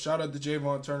 so shout out to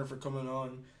JAVON Turner for coming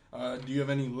on. Do you have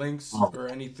any links or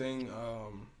anything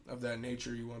of that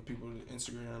nature you want people to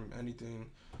Instagram, anything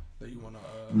that you want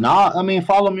to? Nah, I mean,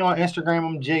 follow me on Instagram.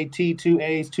 I'm JT, 2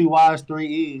 A's, 2 Y's, 3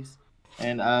 E's.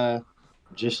 And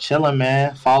just chilling,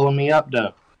 man. Follow me up,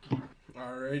 though.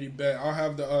 Alrighty, bet. I'll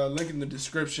have the link in the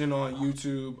description on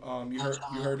YouTube.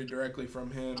 You heard it directly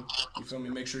from him. You feel me?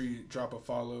 Make sure you drop a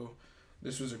follow.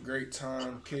 This was a great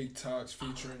time. CADE Talks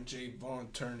featuring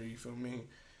JAVON Turner. You feel me?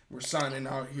 We're signing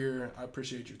out here. I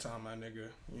appreciate your time, my nigga. You know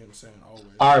what I'm saying? Always.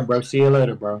 All right, bro. See you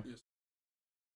later, bro.